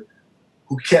officer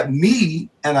who kept me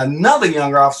and another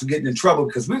younger officer getting in trouble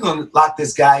because we're going to lock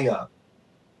this guy up.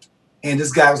 And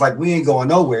this guy was like, we ain't going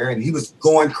nowhere. And he was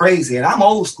going crazy. And I'm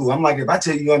old school. I'm like, if I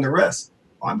tell you you're under arrest,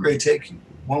 I'm ready to take you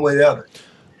one way or the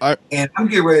other. And I'm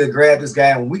getting ready to grab this guy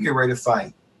and we get ready to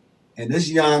fight. And this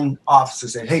young officer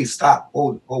said, hey, stop.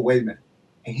 Oh, wait a minute.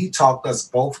 And he talked us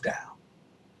both down.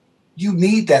 You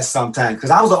need that sometimes. Because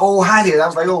I was an old hothead. I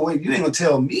was like, oh, wait, you ain't going to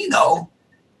tell me no.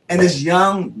 And this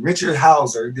young Richard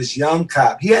Hauser, this young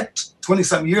cop, he had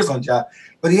 20-something years on the job,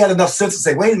 but he had enough sense to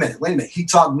say, wait a minute. He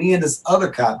talked me and this other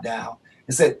cop down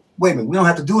and said, wait a minute, we don't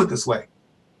have to do it this way.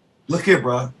 Look here,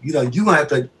 bro. You know, you're going to have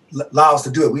to allow us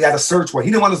to do it. We had a search warrant.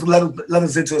 He didn't want us to let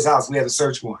us into his house. We had a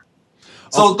search warrant.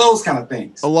 So those kind of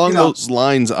things. Along those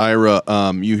lines, Ira,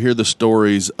 you hear the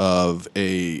stories of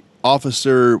a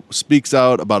officer speaks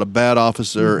out about a bad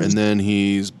officer and then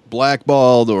he's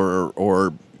blackballed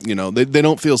or you know, they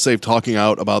don't feel safe talking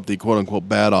out about the quote unquote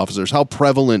bad officers. How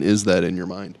prevalent is that in your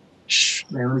mind?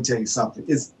 Man, let me tell you something.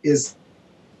 It's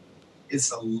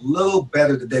a little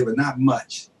better today, but not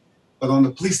much. But on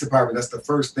the police department, that's the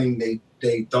first thing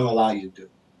they don't allow you to do.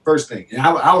 First thing. And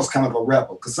I was kind of a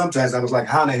rebel because sometimes I was like,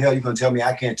 how in the hell are you going to tell me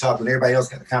I can't talk when everybody else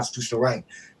got the constitutional right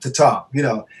to talk? You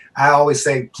know, I always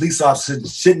say police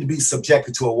officers shouldn't be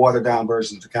subjected to a watered down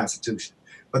version of the Constitution.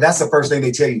 But that's the first thing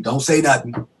they tell you. Don't say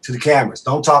nothing to the cameras.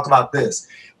 Don't talk about this.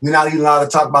 We're not even allowed to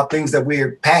talk about things that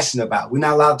we're passionate about. We're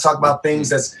not allowed to talk about things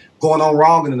that's going on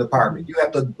wrong in the department. You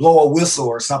have to blow a whistle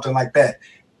or something like that.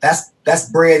 That's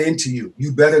bred into you.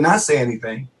 You better not say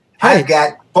anything. I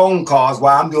got phone calls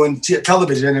while I'm doing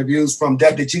television interviews from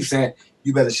deputy chief saying,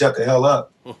 you better shut the hell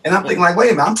up. And I'm thinking like, wait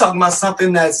a minute, I'm talking about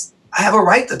something that's, I have a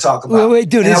right to talk about. Wait,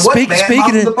 dude, speaking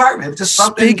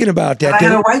about that, I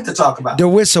had a right to talk about. The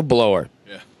whistleblower.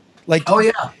 Yeah. Like, oh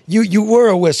yeah, you were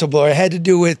a whistleblower. It had to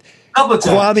do with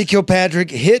Kwame Kilpatrick,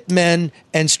 Hitmen,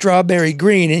 and Strawberry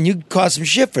Green, and you caught some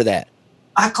shit for that.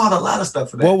 I caught a lot of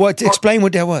stuff for that. Well, explain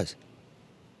what that was.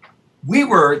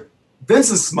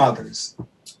 Vincent Smothers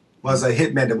was a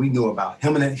hitman that we knew about.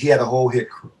 He had a whole hit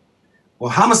crew.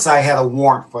 Well, Homicide had a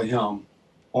warrant for him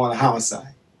on a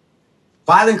homicide.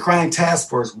 Violent Crime Task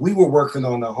Force, we were working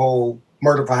on the whole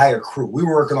murder for hire crew. We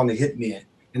were working on the hitmen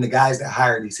and the guys that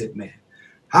hired these hitmen.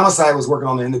 Homicide was working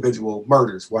on the individual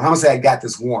murders. Well, Homicide got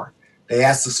this warrant. They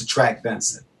asked us to track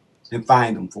Vincent and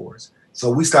find him for us.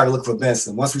 So we started looking for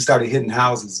Vincent. Once we started hitting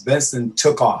houses, Vincent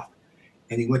took off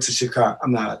and he went to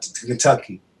to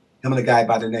Kentucky. Him and a guy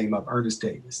by the name of Ernest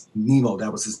Davis. Nemo,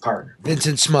 that was his partner.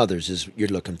 Vincent Smothers is you're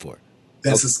looking for.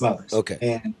 Vincent Smothers. Okay.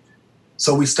 And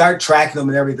so we started tracking him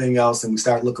and everything else, and we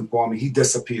started looking for him, and he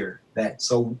disappeared.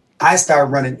 So I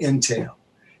started running intel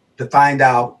to find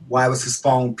out why was his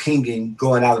phone pinging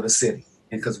going out of the city.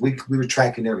 And because we were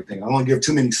tracking everything. I don't want to give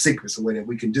too many secrets away that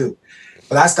we can do.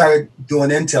 But I started doing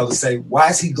intel to say, why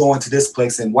is he going to this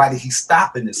place and why did he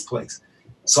stop in this place?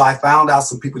 So I found out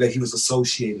some people that he was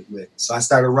associated with. So I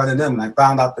started running them, and I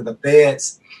found out that the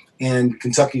feds and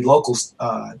Kentucky local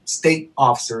state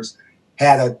officers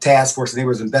had a task force, and they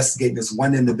was investigating this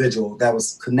one individual that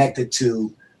was connected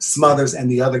to Smothers and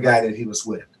the other guy that he was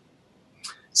with.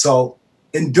 So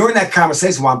during that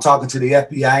conversation, while I'm talking to the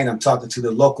FBI and I'm talking to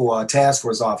the local task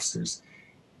force officers,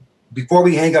 before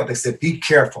we hang up, they said, be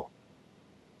careful.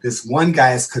 This one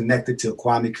guy is connected to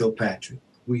Kwame Kilpatrick.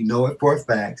 We know it for a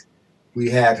fact. We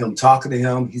have him talking to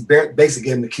him. He's basically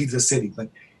gave him the key to the city. But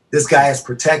this guy is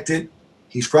protected.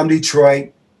 He's from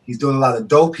Detroit. He's doing a lot of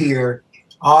dope here.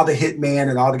 All the hitman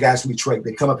and all the guys from Detroit,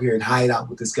 they come up here and hide out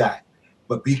with this guy.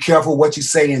 But be careful what you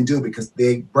say and do because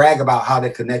they brag about how they're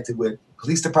connected with the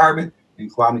police department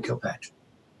and Kwame Kilpatrick.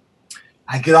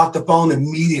 I get off the phone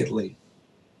immediately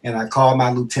and I call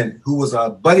my lieutenant, who was a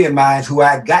buddy of mine who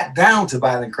I got down to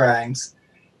violent crimes.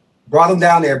 Brought him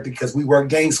down there because we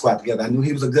worked gang squad together. I knew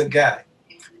he was a good guy.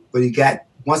 But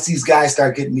once these guys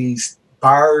start getting these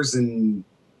bars and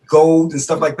gold and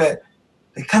stuff like that,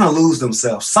 they kind of lose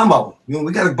themselves. Some of them.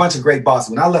 We got a bunch of great bosses.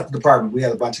 When I left the department, we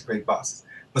had a bunch of great bosses.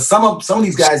 But some of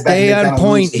these guys stay on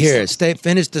point here.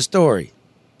 Finish the story.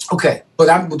 Okay.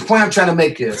 But the point I'm trying to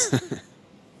make is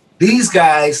these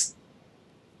guys,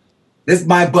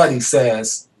 my buddy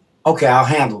says, okay, I'll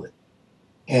handle it.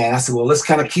 And I said, well, let's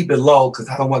kind of keep it low because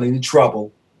I don't want any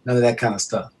trouble, none of that kind of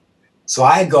stuff. So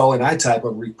I go and I type a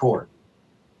report.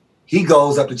 He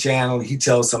goes up the channel. He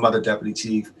tells some other deputy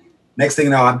chief. Next thing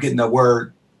you know, I'm getting a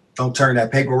word. Don't turn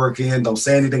that paperwork in. Don't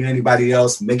say anything to anybody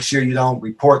else. Make sure you don't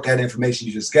report that information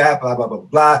you just got, blah, blah, blah,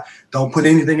 blah. Don't put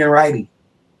anything in writing.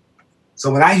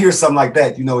 So when I hear something like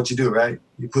that, you know what you do, right?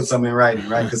 You put something in writing,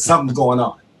 right? Because something's going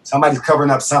on. Somebody's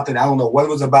covering up something. I don't know what it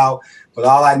was about, but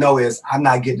all I know is I'm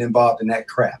not getting involved in that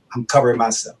crap. I'm covering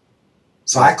myself.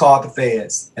 So I called the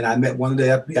feds and I met one of the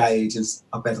FBI agents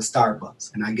up at the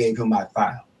Starbucks and I gave him my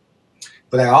file.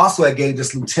 But I also gave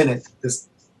this lieutenant this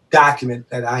document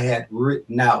that I had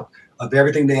written out of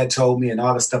everything they had told me and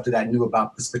all the stuff that I knew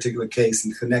about this particular case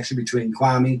and the connection between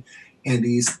Kwame and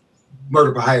these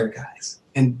murder for hire guys.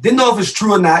 And didn't know if it's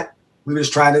true or not. We were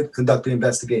just trying to conduct the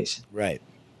investigation. Right.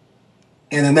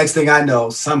 And the next thing I know,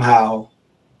 somehow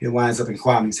it winds up in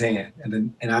Kwame's hand,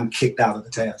 and I'm kicked out of the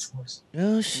task force.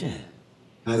 Oh shit!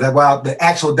 The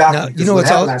actual document. You know what's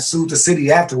I sued the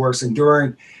city afterwards, and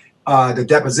during the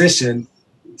deposition,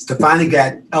 Stefani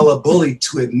got Ella Bully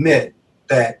to admit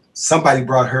that somebody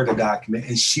brought her the document,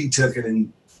 and she took it,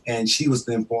 and she was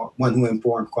the one who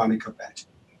informed Kwame Kilpatrick.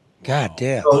 God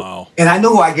damn! So, wow. And I know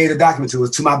who I gave the document to. It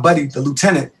was to my buddy, the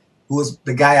lieutenant, who was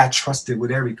the guy I trusted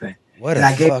with everything. And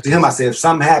I gave it to him. I said, if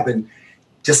something happened,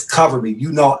 just cover me.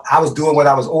 You know, I was doing what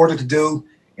I was ordered to do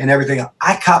and everything.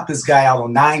 I copped this guy out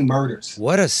on 9 murders.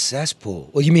 What a cesspool.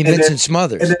 Well, you mean Vincent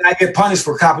Smothers. And then I get punished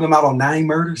for copping him out on 9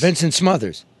 murders. Vincent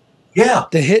Smothers. Yeah.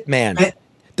 The hitman.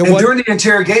 And during the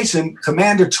interrogation,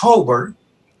 Commander Tolbert,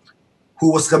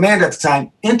 who was commander at the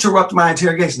time, interrupted my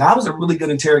interrogation. I was a really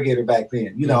good interrogator back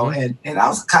then, you know, and I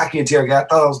was a cocky interrogator. I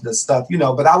thought I was this stuff, you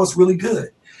know, but I was really good.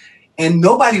 And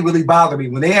nobody really bothered me.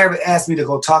 When they ever asked me to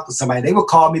go talk to somebody, they would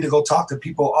call me to go talk to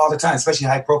people all the time, especially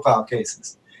high-profile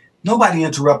cases. Nobody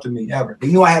interrupted me ever. They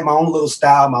knew I had my own little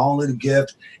style, my own little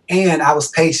gift, and I was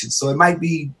patient. So it might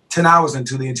be 10 hours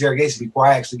into the interrogation before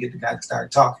I actually get the guy to start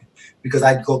talking because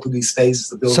I'd go through these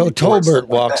phases of building. So Tolbert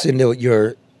walks into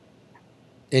your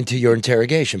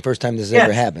interrogation. First time this has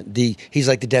ever happened. He's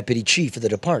like the deputy chief of the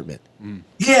department.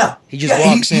 Yeah. He just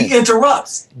walks in. He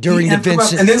interrupts. During the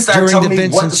Vincent and then starts telling me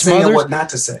what to say and Smothers, what not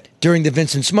to say. During the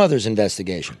Vincent Smothers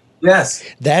investigation. Yes.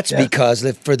 That's because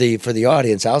for the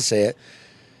audience, I'll say it.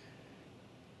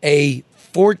 A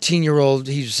 14-year-old,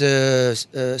 he's a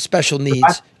special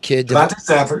needs kid.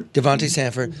 Devontae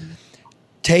Sanford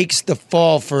takes the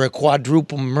fall for a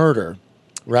quadruple murder,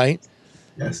 right?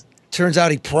 Yes. Turns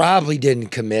out he probably didn't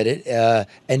commit it.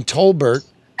 And Tolbert,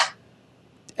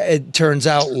 it turns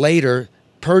out later,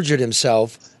 perjured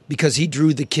himself because he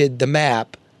drew the kid the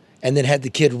map and then had the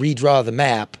kid redraw the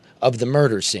map of the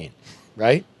murder scene,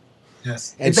 right?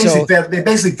 Yes. And they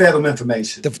basically fed him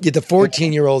information. The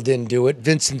 14-year-old didn't do it.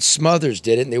 Vincent Smothers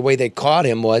did it. And the way they caught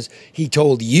him was he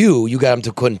told you got him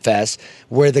to confess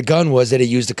where the gun was that he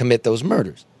used to commit those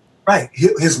murders. Right.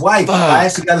 His wife, I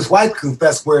actually got his wife to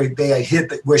confess where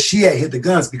she had hit the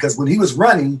guns, because when he was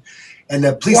running and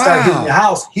the police started hitting the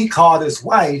house, he called his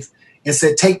wife and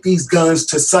said, take these guns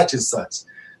to such and such.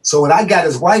 So when I got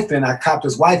his wife in, I copped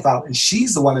his wife out, and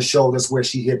she's the one that showed us where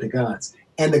she hit the guns.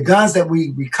 And the guns that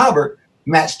we recovered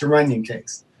matched the Runyon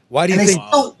case. Why do you think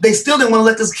they still didn't want to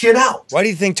let this kid out? Why do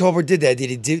you think Tolbert did that? Did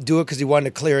he do it because he wanted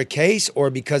to clear a case, or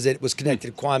because it was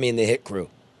connected to Kwame and the hit crew?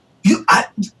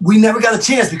 We never got a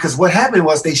chance, because what happened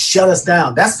was they shut us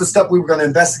down. That's the stuff we were going to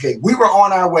investigate. We were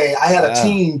on our way. I had a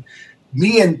team.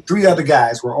 Me and 3 other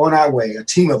guys were on our way. A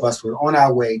team of us were on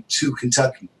our way to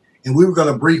Kentucky. And we were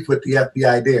going to brief with the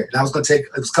FBI there. And I was going to take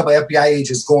a couple of FBI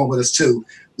agents going with us too,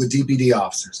 with DPD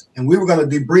officers. And we were going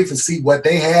to debrief and see what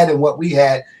they had and what we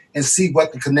had, and see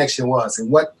what the connection was and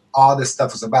what all this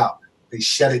stuff was about. They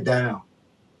shut it down.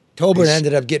 Tolbert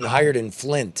ended up getting hired in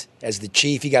Flint as the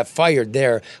chief. He got fired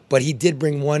there, but he did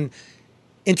bring one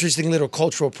interesting little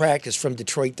cultural practice from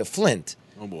Detroit to Flint.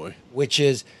 Oh, boy. Which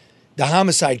is the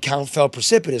homicide count fell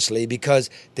precipitously because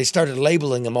they started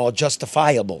labeling them all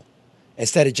justifiable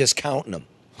instead of just counting them,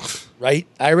 right?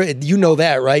 You know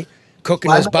that, right?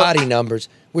 Cooking those body numbers.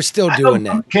 We're still doing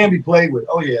that. Can be played with.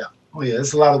 Oh, yeah.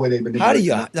 There's a lot of way they've been doing. How do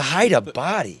you hide a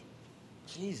body?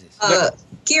 Jesus.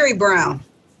 Gary Brown.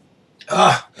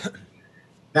 Now,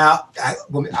 I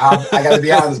got to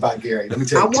be honest about Gary. Let me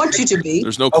tell you. I want you to be.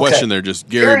 There's no question there, just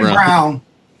Gary Brown. Brown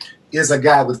is a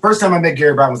guy. The first time I met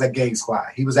Gary Brown was at Gang Squad.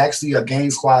 He was actually a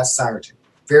Gang Squad sergeant.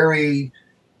 Very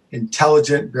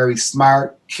intelligent, very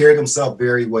smart, carried himself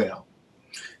very well.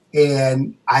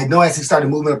 And I know as he started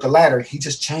moving up the ladder, he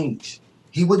just changed.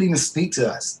 He wouldn't even speak to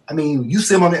us. I mean, you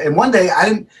see him on it, and one day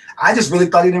I just really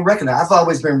thought he didn't recognize. I've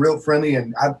always been real friendly,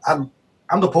 and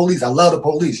I'm the police. I love the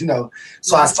police,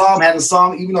 So I saw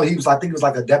him, even though he was, I think he was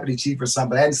like a deputy chief or something,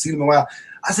 but I hadn't seen him in a while.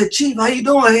 I said, Chief, how you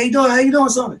doing? How you doing?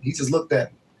 Something. He just looked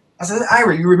at me. I said,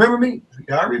 Ira, you remember me?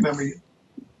 Yeah, I remember you.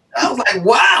 I was like,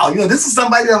 wow, this is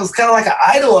somebody that was kind of like an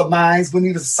idol of mine when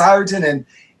he was a sergeant,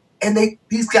 and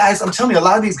these guys, I'm telling you, a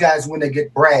lot of these guys, when they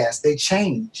get brass, they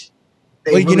change.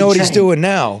 Well, you know what he's doing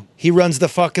now? He runs the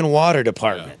fucking water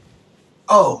department.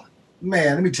 Oh,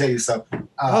 man, let me tell you something.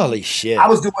 Holy shit. I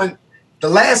was doing, the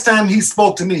last time he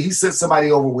spoke to me, he sent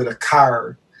somebody over with a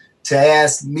card to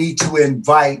ask me to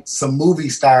invite some movie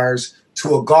stars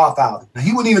to a golf outing. Now,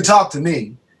 he wouldn't even talk to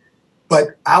me,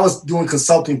 but I was doing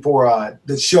consulting for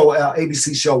the show,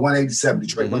 ABC show 187,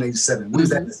 Detroit 187. We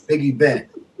was at this big event.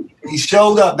 He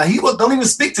showed up. Now, he don't even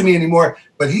speak to me anymore,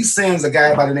 but he sends a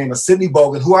guy by the name of Sidney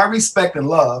Bogan, who I respect and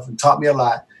love and taught me a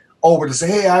lot, over to say,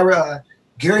 hey, Ira,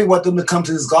 Gary want them to come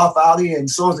to this golf outing and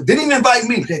so on. Didn't even invite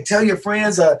me. They tell your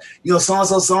friends,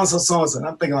 so-and-so, so-and-so, so-and-so. And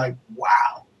I'm thinking like,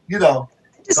 wow, I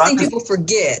just think people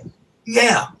forget.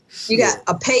 Yeah. You got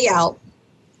a payout,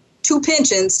 2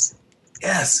 pensions.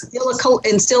 Yes.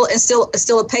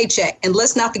 Still a paycheck. And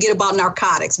let's not forget about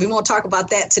narcotics. We won't talk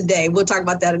about that today. We'll talk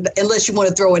about that unless you want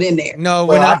to throw it in there. No,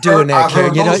 we're not doing that,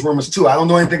 Karen. I've heard those rumors too. I don't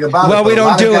know anything about it. Well, we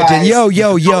don't do it.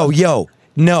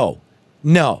 Yo.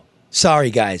 No.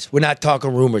 Sorry, guys. We're not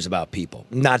talking rumors about people.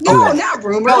 Not doing it. Not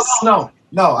rumors. No.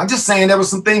 I'm just saying there were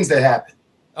some things that happened.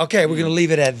 Okay, we're going to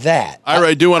leave it at that. Ira,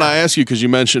 I do want to ask you, because you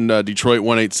mentioned Detroit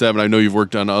 187. I know you've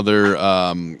worked on other,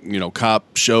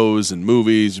 cop shows and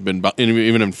movies. You've been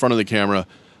even in front of the camera.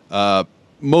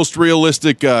 Most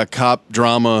realistic cop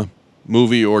drama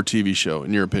movie or TV show,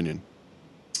 in your opinion?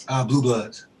 Blue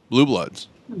Bloods. Blue Bloods.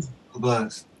 Blue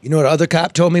Bloods. You know what other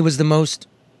cop told me was the most?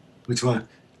 Which one?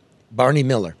 Barney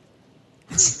Miller.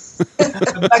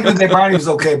 Back in the day, Barney was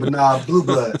okay, but Blue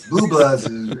Bloods. Blue Bloods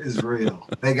is real.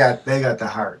 They got the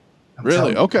heart.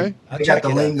 Really? Okay. They got the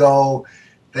lingo.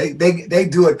 They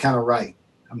do it kind of right.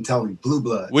 I'm telling you, Blue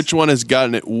Bloods. Which one has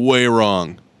gotten it way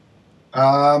wrong?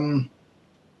 Well,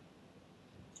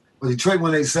 Detroit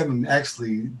 187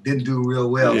 actually didn't do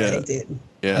real well. Yeah. They didn't.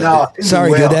 Yeah. No,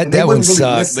 sorry, dude. That one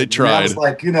sucked. Listen. They tried. I was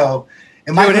like,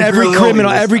 And Dude, Michael every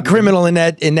Imperioli criminal in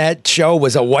that show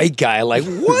was a white guy. Like,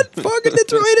 what fucking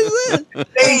Detroit is this?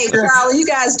 Hey, Charlie, you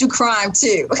guys do crime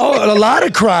too. Oh, a lot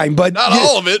of crime, but Not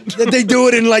all of it. They do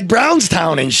it in like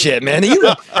Brownstown and shit, man.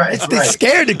 They're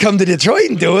scared to come to Detroit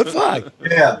and do it. Fuck.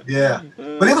 Yeah.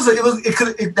 But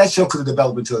that show could have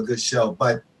developed into a good show.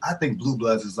 But I think Blue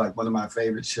Bloods is like one of my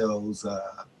favorite shows.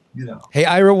 Hey,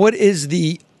 Ira, what is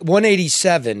the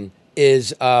 187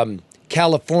 is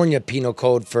California penal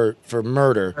code for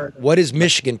murder. What is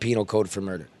Michigan penal code for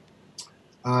murder?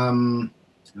 You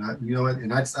know what?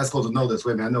 And I'm supposed to know this.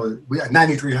 Wait a minute. I know it. We got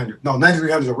 9,300. No,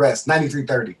 9,300 is arrest.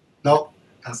 9,330. Nope.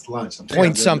 That's lunch.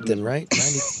 Point something, right? You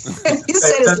said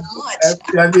it's lunch.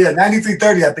 Yeah,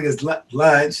 9,330 I think is lunch.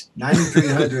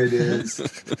 9,300 is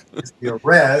the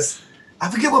arrest. I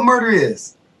forget what murder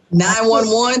is.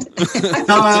 911.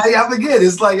 No, I forget.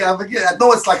 It's like I forget. I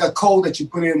know it's like a code that you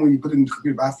put in when you put it in the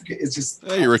computer. But I forget. It's just.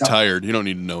 Hey, you're retired. You don't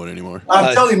need to know it anymore.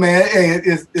 I'm telling you, man. Hey,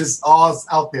 it's all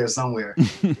out there somewhere.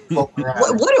 What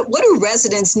do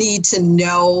residents need to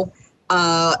know,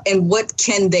 and what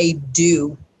can they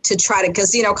do to try to?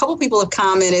 Because a couple people have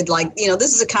commented, like,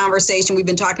 this is a conversation we've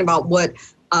been talking about what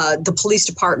the police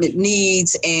department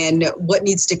needs and what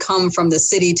needs to come from the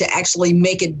city to actually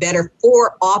make it better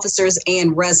for officers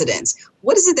and residents.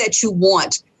 What is it that you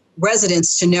want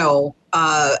residents to know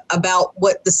about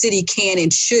what the city can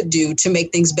and should do to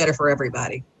make things better for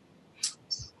everybody?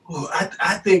 Well,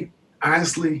 I think,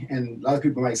 honestly, and a lot of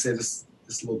people might say this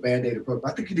little Band-Aid approach,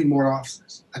 but I think you need more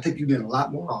officers. I think you need a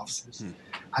lot more officers.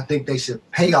 I think they should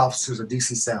pay officers a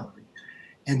decent salary.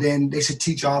 And then they should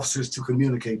teach officers to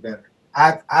communicate better.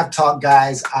 I've talked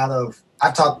my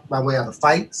way out of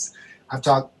fights.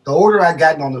 The older I've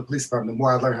gotten on the police department, the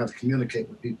more I learned how to communicate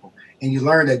with people. And you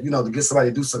learn that, to get somebody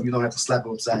to do something, you don't have to slap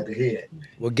them upside the head.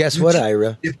 Well, guess what,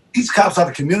 Ira? If these cops how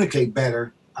to communicate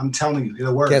better, I'm telling you,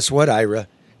 it'll work. Guess what, Ira?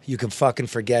 You can fucking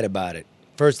forget about it.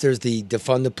 First, there's the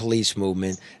defund the police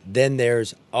movement. Then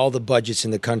there's all the budgets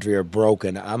in the country are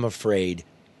broken. I'm afraid.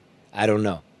 I don't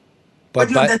know.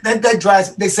 But that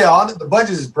drives, they say all the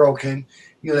budget is broken.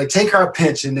 They take our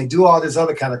pension, they do all this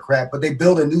other kind of crap, but they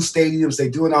building new stadiums, they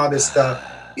doing all this stuff.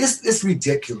 It's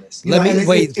ridiculous. Do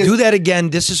that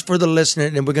again. This is for the listener,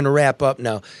 and we're going to wrap up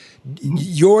now.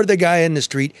 You're the guy in the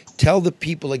street. Tell the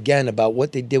people again about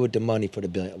what they did with the money for the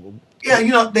billion. Yeah,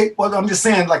 I'm just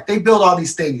saying, like, they build all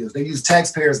these stadiums. They use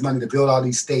taxpayers' money to build all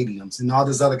these stadiums and all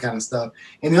this other kind of stuff.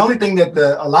 And the only thing that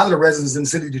a lot of the residents in the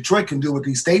city of Detroit can do with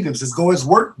these stadiums is go as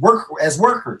work as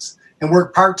workers and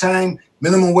work part-time,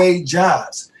 minimum wage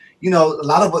jobs. A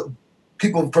lot of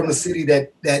people from the city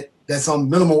that's on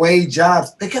minimum wage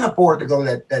jobs, they can't afford to go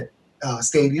to that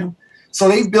stadium. So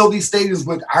they build these stadiums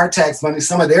with our tax money,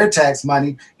 some of their tax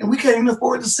money, and we can't even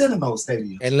afford to sit in those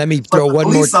stadiums. And let me throw one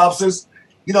more. Police officers,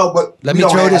 but let me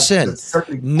throw this in.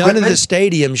 None of the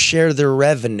stadiums share their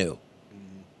revenue.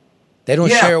 They don't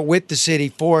share it with the city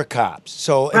for cops.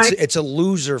 So it's a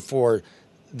loser for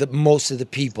most of the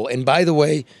people. And by the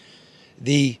way,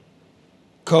 the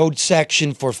code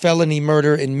section for felony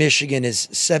murder in Michigan is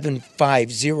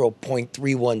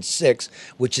 750.316,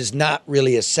 which is not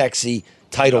really a sexy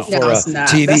title for a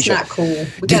TV That's show. not cool.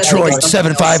 Detroit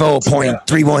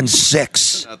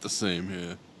 750.316. Not the same,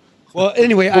 yeah. Well,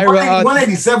 anyway,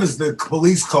 187 is the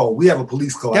police code. We have a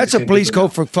police code. That's a police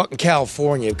code for fucking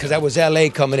California, because that was LA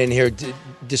coming in here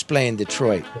displaying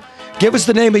Detroit. Give us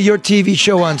the name of your TV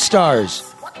show on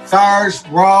Stars. Stars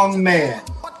Wrong Man.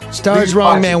 Stars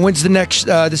Wrong Man. When's the next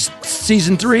this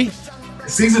season 3?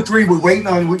 Season 3, we're waiting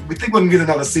on. We think we're gonna get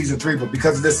another season 3, but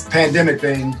because of this pandemic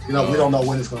thing, we don't know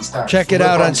when it's gonna start. Check it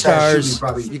out on Stars.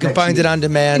 You can find it on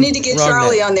demand. You need to get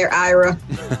Charlie on there, Ira.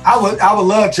 I would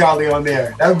love Charlie on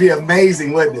there. That would be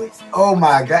amazing, wouldn't it? Oh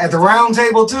my God! At the round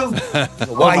table too.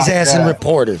 Wise ass and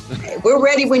reporter. We're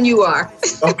ready when you are.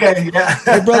 Okay, yeah.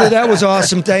 Hey, brother, that was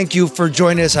awesome. Thank you for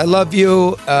joining us. I love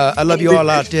you. I love you all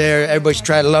out there. Everybody should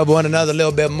try to love one another a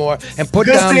little bit more and put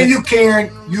down. Good seeing you,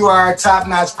 Karen. You are a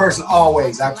top-notch person always.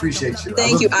 I appreciate you.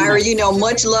 Thank you, Ira.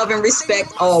 Much love and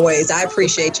respect always. I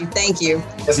appreciate you. Thank you.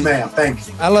 Yes, ma'am. Thank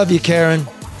you. I love you, Karen.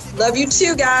 Love you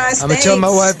too, guys. I'm going to tell my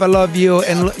wife I love you.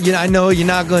 And I know you're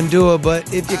not going to do it,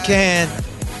 but if you can,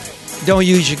 don't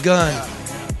use your gun.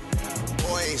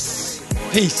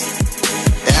 Peace.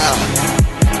 Yeah.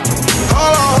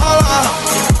 Holla,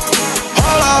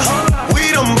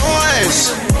 we them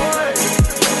boys.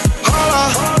 Holla,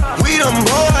 we them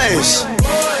boys.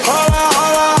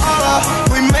 Holla,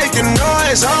 we making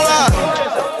noise. Holla,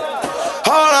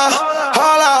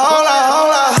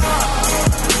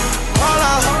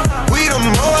 we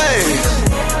them boys.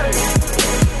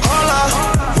 Holla,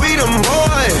 we them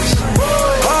boys.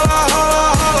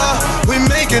 Holla, we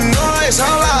making noise.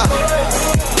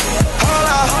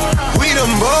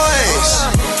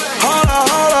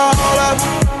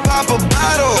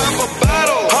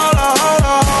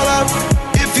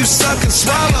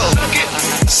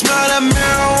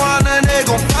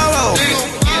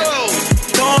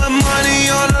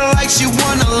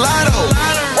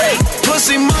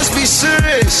 pussy must be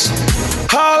serious.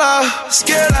 Holla,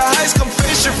 scared of heights, come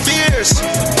face your fears.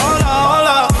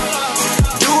 Holla.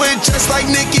 Do it just like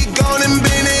Nicki, gone and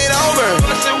bend it over.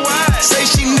 Say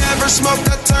she never smoked,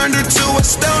 I turned her to a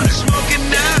stoner. Smoking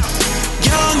now.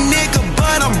 Young nigga,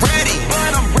 but I'm ready.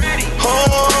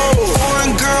 Oh,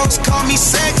 foreign girls call me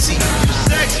sexy.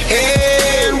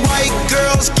 And white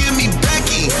girls give me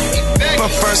Becky.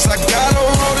 But first I gotta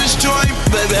roll this joint,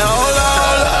 baby.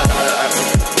 Holla.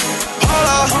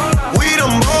 We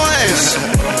them boys.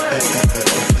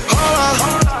 Holla,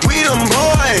 we them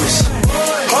boys.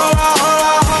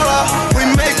 Holla. We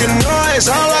making noise.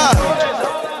 Holla.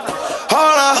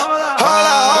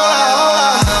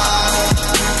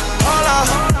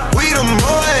 We them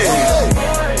boys.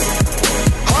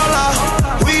 Holla,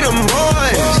 we them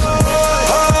boys.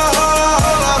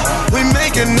 Holla. We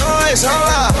making noise.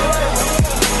 Holla.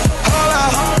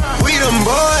 We them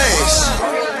boys.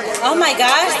 Oh my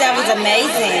gosh, that was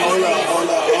amazing.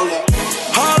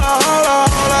 Holla.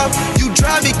 You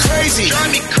drive me crazy.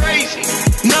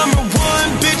 Number one,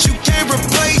 bitch, you can't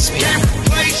replace me.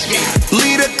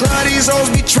 Leader Claudia's hoes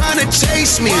be trying to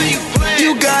chase me.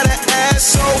 You got an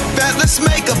ass so fat, let's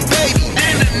make a baby.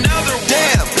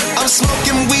 Damn, I'm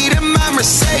smoking weed in my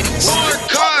Mercedes.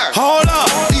 Hold up,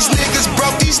 these niggas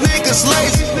broke, these niggas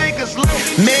lazy.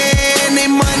 Man, they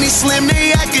money slim,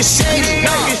 they acting shady.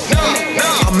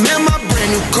 I'm in my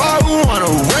brand new car, who wanna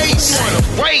race?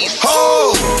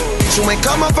 Oh, bitch, you ain't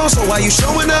call my phone, so why you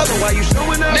showing up?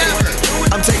 Never.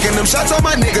 I'm taking them shots on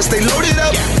my niggas, they loaded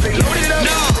up.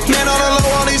 Man, on the low,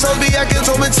 all these hoes be acting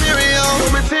so material.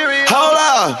 Hold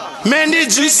up, man,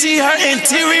 did you see her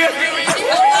interior?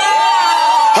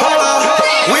 Hold up,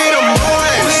 we them boys.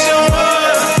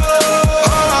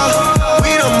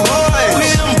 We them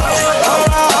boys.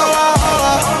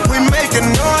 We making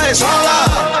noise. Hold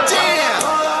up.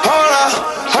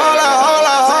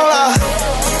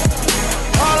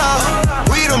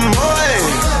 We them boys.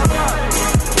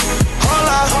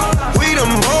 We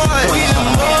them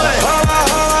boys.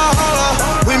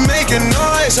 We making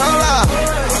noise.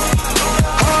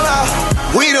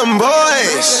 We them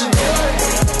boys.